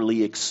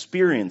regularly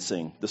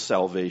experiencing the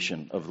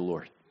salvation of the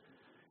Lord.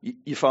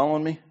 You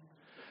following me?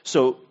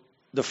 So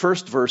the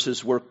first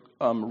verses were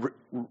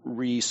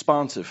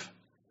responsive.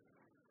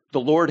 The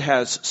Lord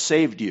has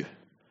saved you.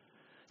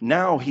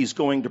 Now he's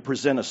going to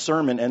present a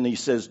sermon, and he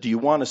says, do you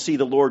want to see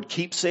the Lord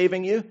keep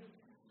saving you?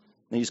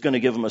 And he's going to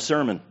give them a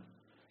sermon.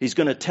 He's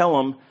going to tell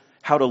them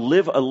how to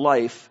live a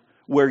life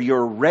where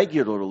you're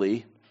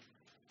regularly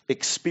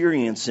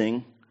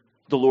experiencing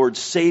the Lord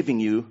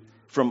saving you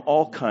from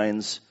all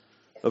kinds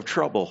of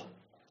trouble.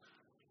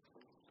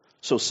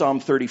 So Psalm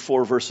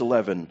 34, verse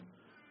 11,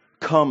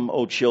 come,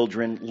 O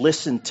children,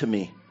 listen to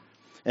me,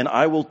 and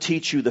I will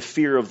teach you the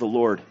fear of the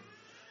Lord.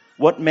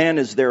 What man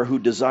is there who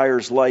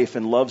desires life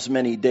and loves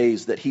many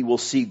days that he will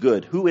see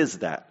good? Who is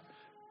that?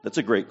 That's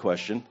a great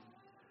question.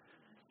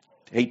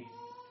 Hey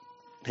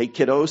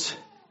kiddos.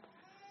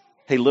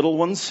 Hey little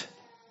ones.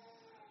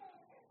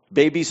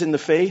 Babies in the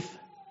faith.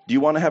 Do you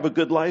want to have a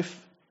good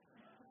life?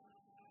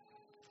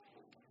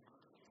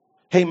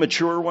 Hey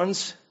mature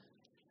ones.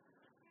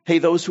 Hey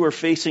those who are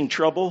facing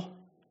trouble.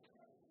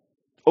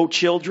 Oh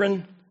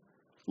children,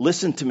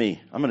 listen to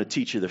me. I'm going to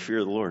teach you the fear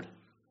of the Lord.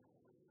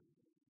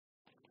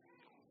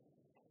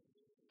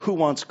 Who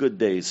wants good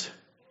days?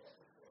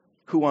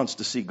 Who wants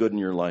to see good in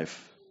your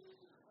life?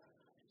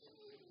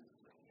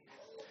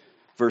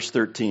 Verse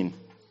 13.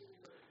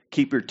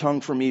 Keep your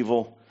tongue from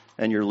evil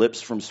and your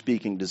lips from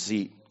speaking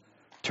deceit.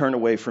 Turn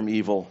away from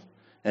evil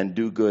and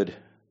do good.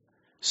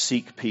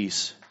 Seek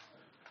peace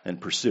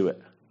and pursue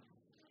it.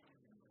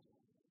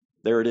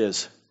 There it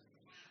is.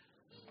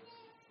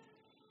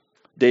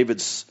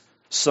 David's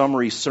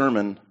summary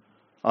sermon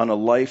on a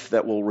life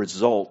that will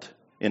result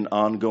in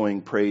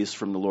ongoing praise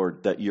from the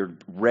Lord, that you're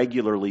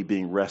regularly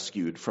being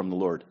rescued from the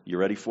Lord. You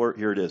ready for it?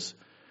 Here it is.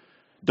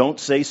 Don't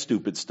say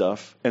stupid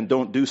stuff and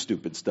don't do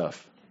stupid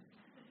stuff.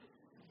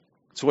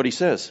 That's what he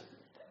says.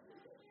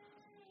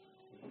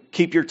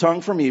 Keep your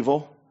tongue from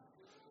evil.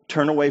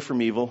 Turn away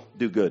from evil,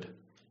 do good.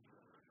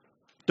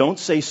 Don't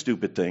say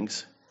stupid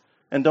things,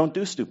 and don't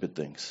do stupid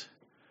things.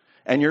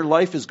 And your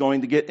life is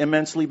going to get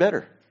immensely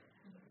better.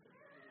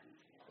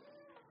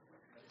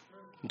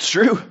 It's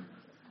true.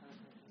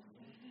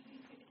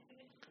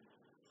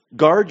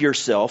 Guard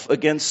yourself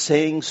against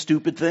saying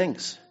stupid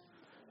things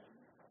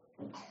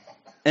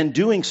and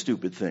doing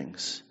stupid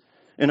things.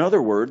 In other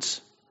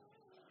words,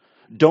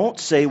 don't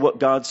say what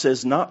God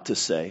says not to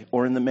say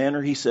or in the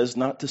manner he says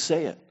not to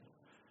say it.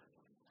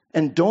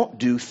 And don't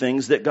do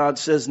things that God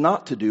says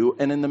not to do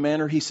and in the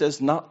manner he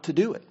says not to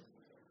do it.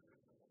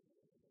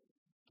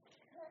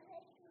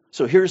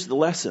 So here's the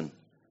lesson.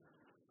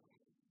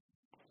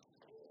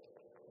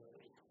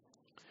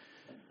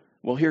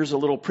 Well, here's a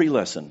little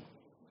pre-lesson.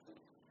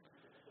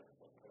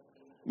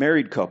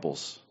 Married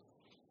couples.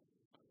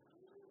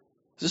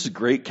 This is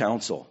great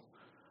counsel.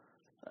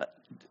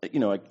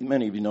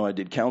 Many of you know I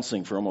did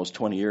counseling for almost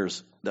 20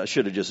 years. I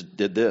should have just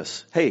did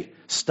this. Hey,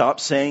 stop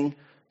saying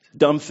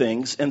dumb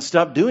things and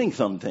stop doing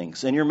dumb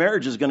things, and your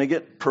marriage is going to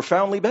get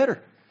profoundly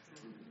better.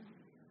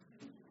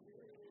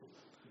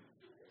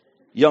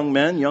 Young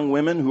men, young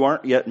women who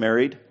aren't yet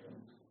married,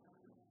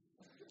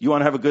 you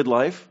want to have a good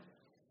life?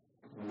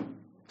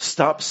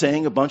 Stop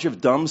saying a bunch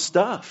of dumb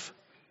stuff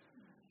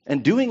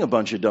and doing a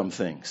bunch of dumb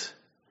things.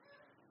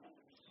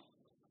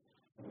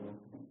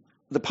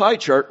 The pie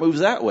chart moves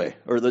that way,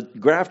 or the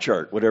graph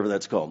chart, whatever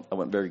that's called. I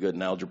wasn't very good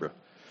in algebra.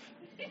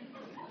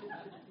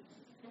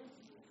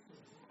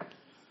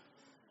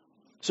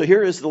 So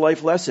here is the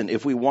life lesson.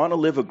 If we want to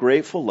live a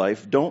grateful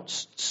life, don't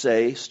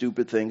say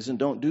stupid things and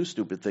don't do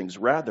stupid things.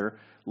 Rather,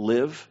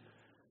 live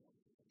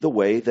the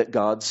way that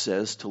God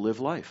says to live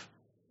life.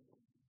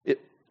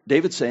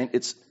 David's saying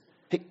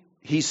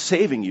he's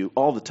saving you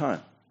all the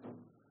time.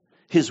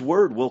 His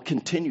word will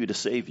continue to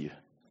save you.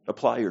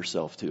 Apply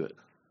yourself to it.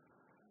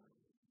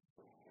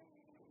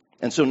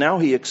 And so now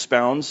he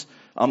expounds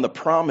on the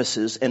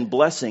promises and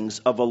blessings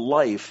of a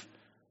life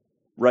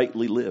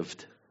rightly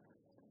lived.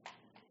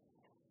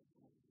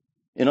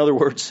 In other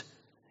words,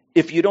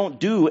 if you don't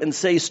do and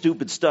say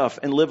stupid stuff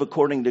and live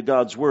according to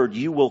God's word,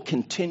 you will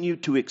continue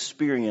to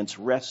experience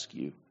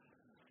rescue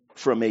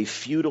from a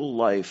futile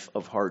life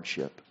of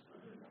hardship.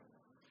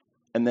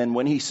 And then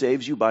when he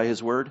saves you by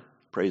his word,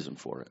 praise him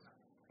for it.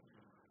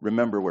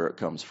 Remember where it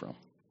comes from.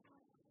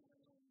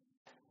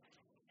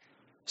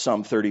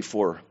 Psalm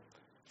 34,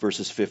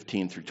 verses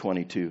 15 through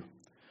 22.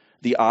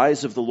 The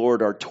eyes of the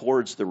Lord are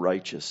towards the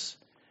righteous,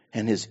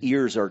 and his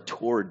ears are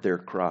toward their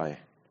cry.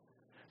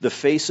 The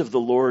face of the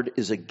Lord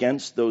is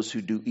against those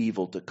who do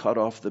evil, to cut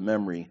off the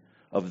memory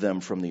of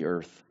them from the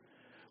earth.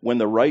 When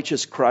the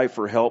righteous cry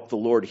for help, the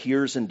Lord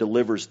hears and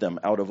delivers them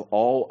out of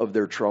all of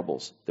their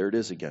troubles. There it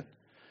is again.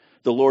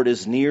 The Lord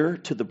is near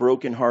to the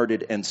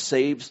brokenhearted and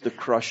saves the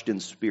crushed in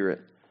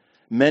spirit.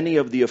 Many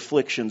are the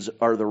afflictions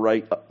of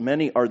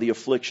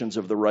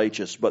the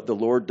righteous, but the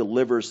Lord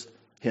delivers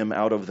him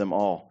out of them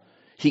all.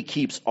 He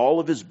keeps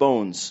all of his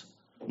bones,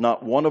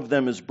 not one of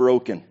them is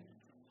broken.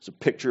 It's a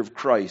picture of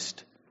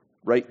Christ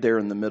right there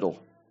in the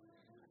middle.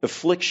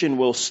 Affliction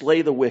will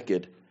slay the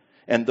wicked,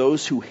 and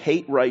those who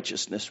hate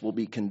righteousness will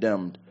be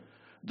condemned.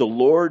 The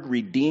Lord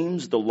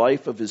redeems the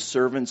life of his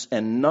servants,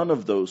 and none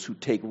of those who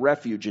take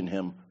refuge in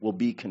him will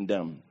be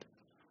condemned.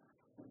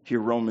 Hear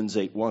Romans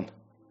 8:1.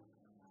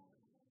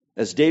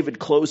 As David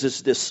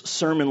closes this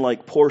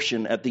sermon-like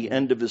portion at the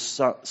end of his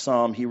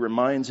psalm, he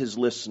reminds his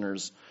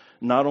listeners,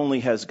 not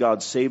only has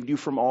God saved you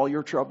from all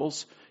your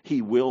troubles,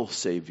 he will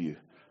save you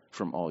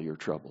from all your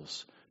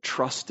troubles.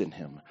 Trust in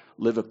him.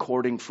 Live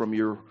according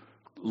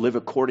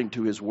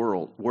to his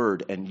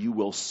word, and you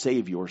will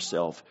save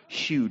yourself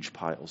huge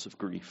piles of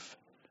grief.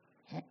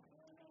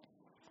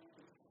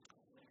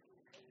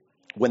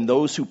 When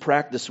those who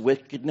practice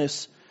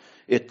wickedness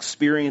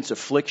experience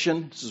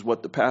affliction, this is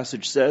what the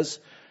passage says,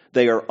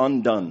 they are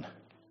undone.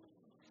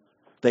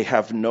 They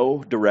have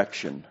no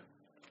direction,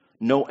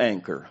 no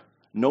anchor,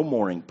 no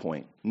mooring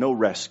point, no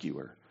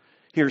rescuer.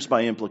 Here's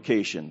my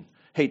implication.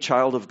 Hey,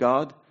 child of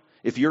God,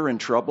 if you're in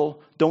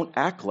trouble, don't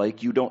act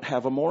like you don't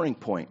have a mooring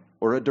point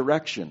or a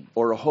direction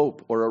or a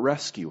hope or a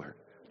rescuer.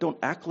 Don't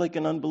act like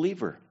an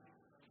unbeliever.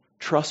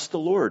 Trust the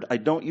Lord. I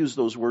don't use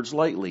those words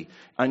lightly.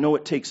 I know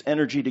it takes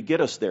energy to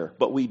get us there,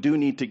 but we do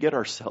need to get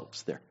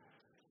ourselves there.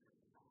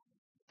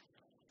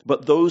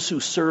 But those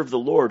who serve the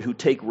Lord, who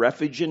take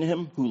refuge in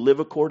him, who live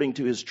according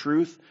to his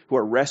truth, who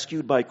are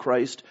rescued by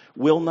Christ,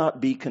 will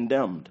not be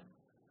condemned.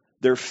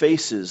 Their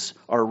faces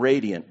are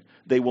radiant.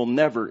 They will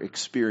never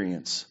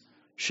experience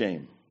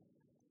shame.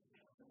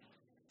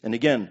 And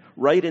again,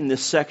 right in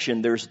this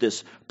section, there's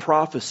this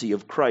prophecy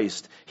of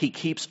Christ. He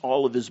keeps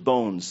all of his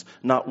bones.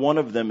 Not one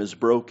of them is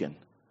broken.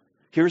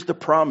 Here's the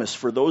promise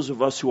for those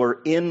of us who are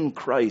in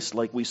Christ,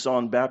 like we saw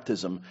in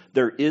baptism.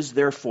 There is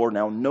therefore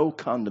now no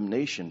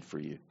condemnation for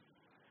you.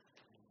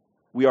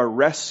 We are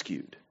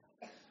rescued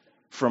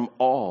from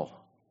all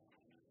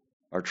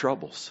our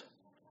troubles.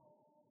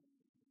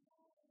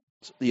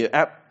 The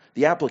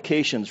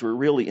applications were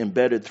really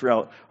embedded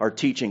throughout our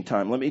teaching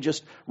time. Let me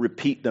just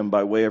repeat them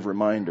by way of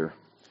reminder.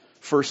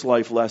 First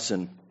life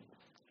lesson,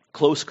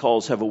 Close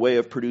calls have a way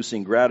of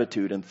producing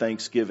gratitude and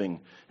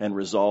thanksgiving and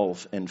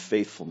resolve and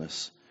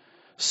faithfulness.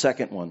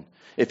 Second one,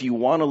 if you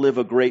want to live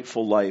a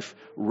grateful life,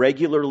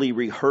 regularly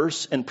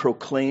rehearse and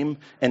proclaim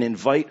and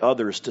invite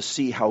others to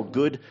see how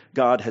good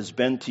God has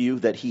been to you,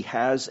 that He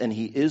has and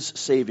He is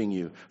saving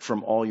you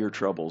from all your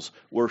troubles.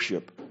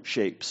 Worship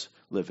shapes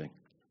living.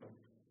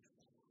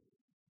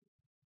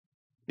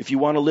 If you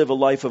want to live a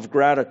life of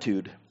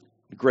gratitude,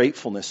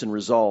 gratefulness, and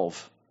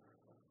resolve,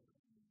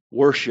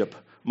 worship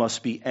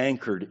must be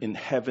anchored in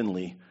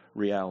heavenly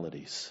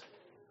realities.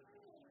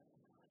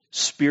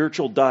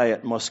 Spiritual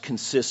diet must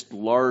consist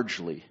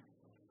largely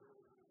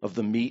of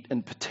the meat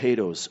and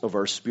potatoes of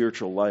our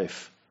spiritual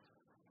life.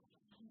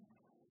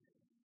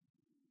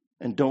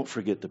 And don't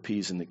forget the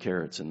peas and the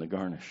carrots and the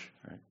garnish,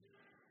 right?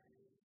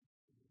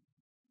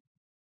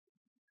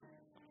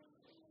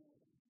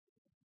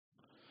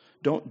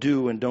 Don't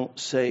do and don't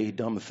say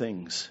dumb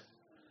things.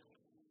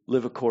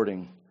 Live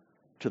according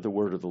to the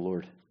word of the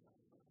Lord.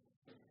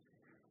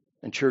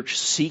 And church,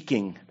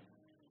 seeking,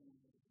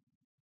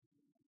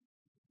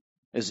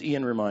 as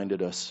Ian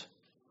reminded us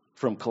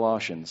from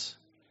Colossians,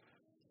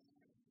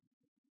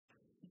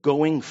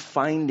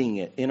 finding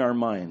it in our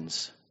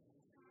minds,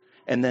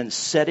 and then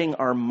setting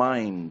our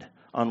mind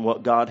on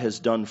what God has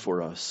done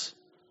for us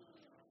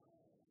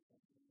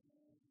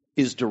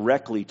is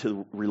directly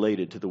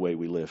related to the way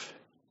we live.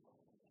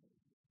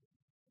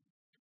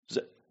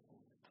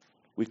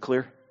 We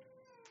clear?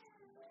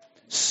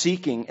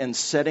 Seeking and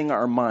setting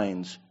our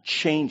minds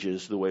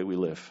changes the way we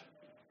live.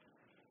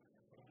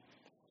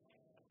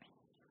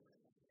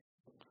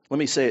 Let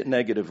me say it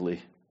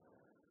negatively.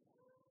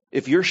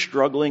 If you're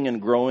struggling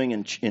and growing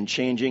and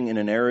changing in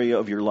an area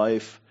of your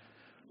life,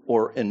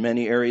 or in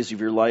many areas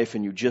of your life,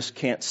 and you just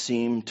can't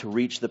seem to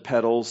reach the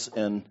pedals,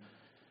 and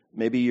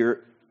maybe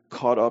you're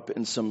caught up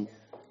in some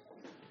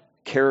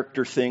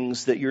character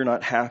things that you're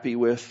not happy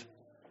with,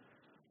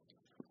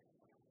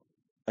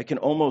 I can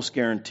almost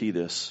guarantee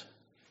this.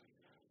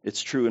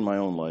 It's true in my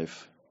own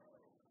life.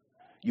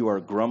 You are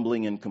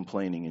grumbling and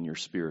complaining in your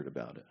spirit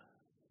about it.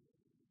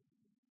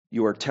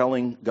 You are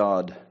telling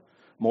God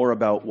more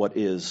about what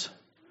is,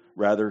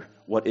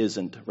 what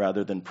isn't,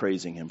 rather than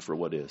praising Him for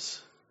what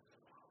is.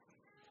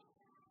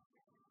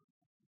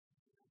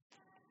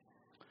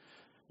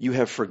 You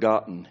have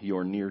forgotten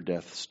your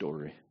near-death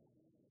story.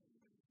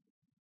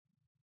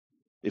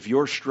 If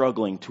you're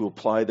struggling to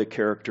apply the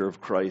character of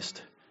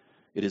Christ,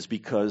 it is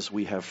because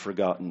we have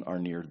forgotten our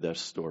near-death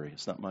story.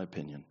 It's not my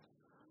opinion.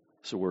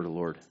 It's the word of the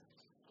Lord.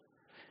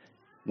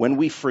 When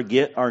we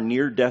forget our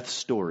near-death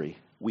story,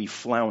 we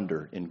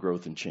flounder in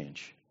growth and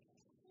change.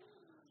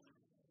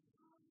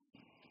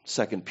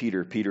 2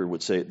 Peter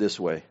would say it this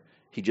way.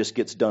 He just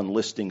gets done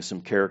listing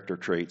some character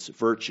traits: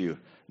 virtue,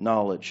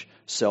 knowledge,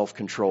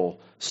 self-control,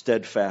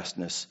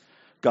 steadfastness,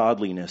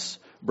 godliness,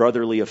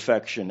 brotherly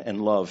affection,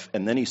 and love.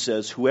 And then he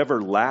says,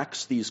 whoever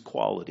lacks these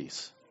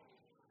qualities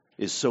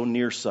is so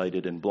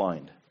nearsighted and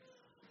blind,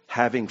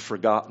 having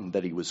forgotten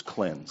that he was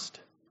cleansed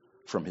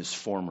from his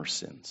former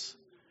sins.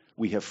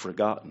 We have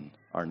forgotten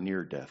our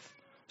near-death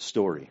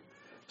story.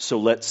 So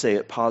let's say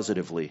it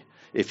positively.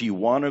 If you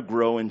want to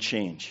grow and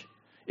change,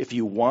 if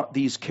you want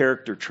these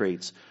character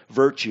traits,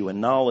 virtue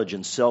and knowledge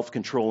and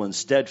self-control and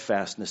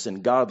steadfastness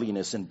and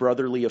godliness and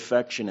brotherly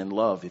affection and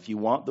love, if you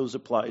want those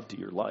applied to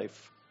your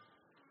life,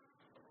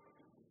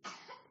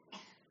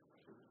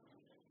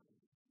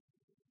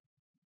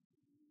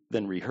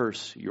 then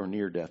rehearse your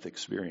near-death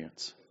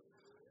experience.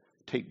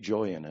 Take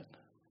joy in it,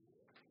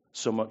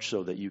 so much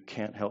so that you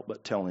can't help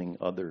but telling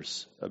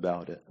others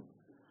about it.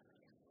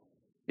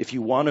 If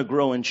you want to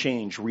grow and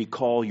change,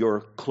 recall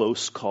your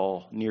close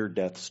call,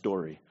 near-death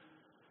story.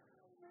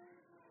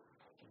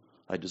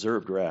 I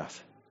deserved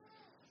wrath.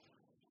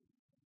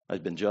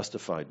 I've been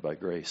justified by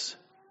grace.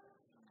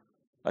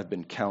 I've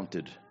been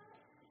counted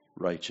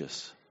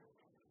righteous.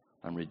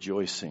 I'm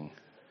rejoicing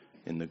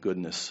in the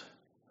goodness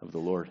of the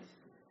Lord.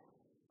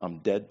 I'm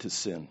dead to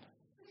sin,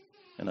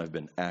 and I've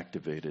been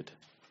activated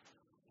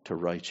to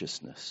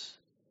righteousness.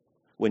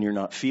 When you're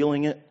not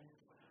feeling it,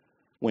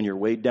 when you're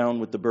weighed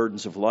down with the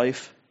burdens of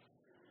life,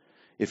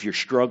 if you're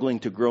struggling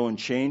to grow and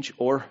change,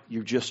 or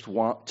you just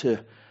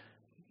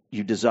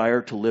you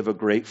desire to live a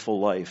grateful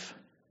life,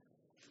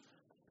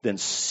 then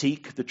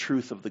seek the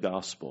truth of the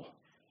gospel.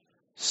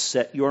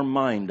 Set your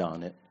mind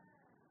on it.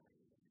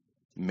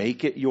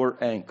 Make it your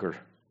anchor.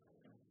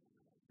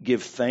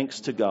 Give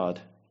thanks to God.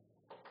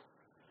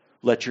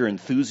 Let your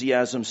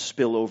enthusiasm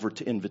spill over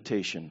to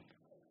invitation,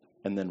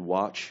 and then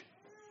watch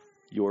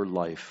your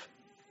life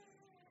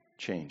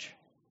change.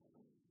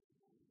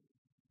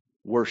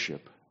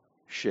 Worship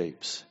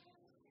shapes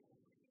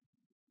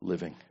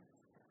living.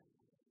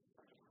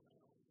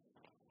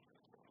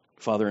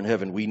 Father in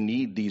heaven, we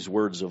need these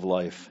words of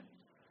life.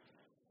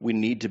 We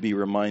need to be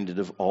reminded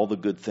of all the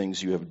good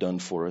things you have done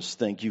for us.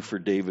 Thank you for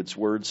David's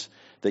words,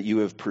 that you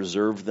have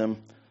preserved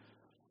them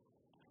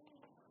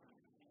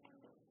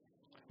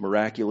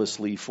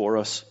miraculously for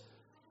us.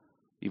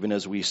 Even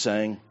as we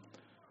sang,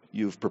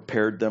 you've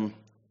prepared them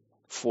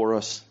for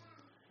us,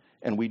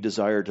 and we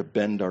desire to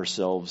bend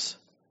ourselves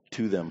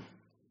to them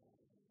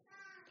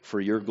for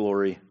your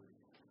glory,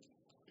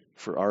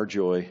 for our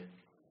joy,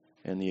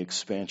 and the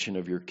expansion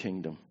of your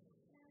kingdom.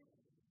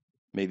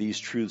 May these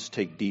truths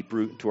take deep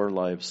root into our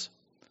lives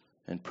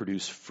and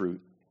produce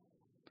fruit.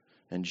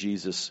 And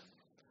Jesus,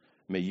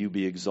 may you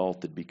be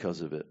exalted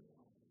because of it.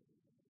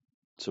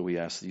 So we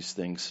ask these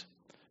things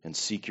and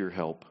seek your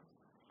help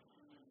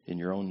in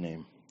your own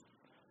name.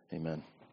 Amen.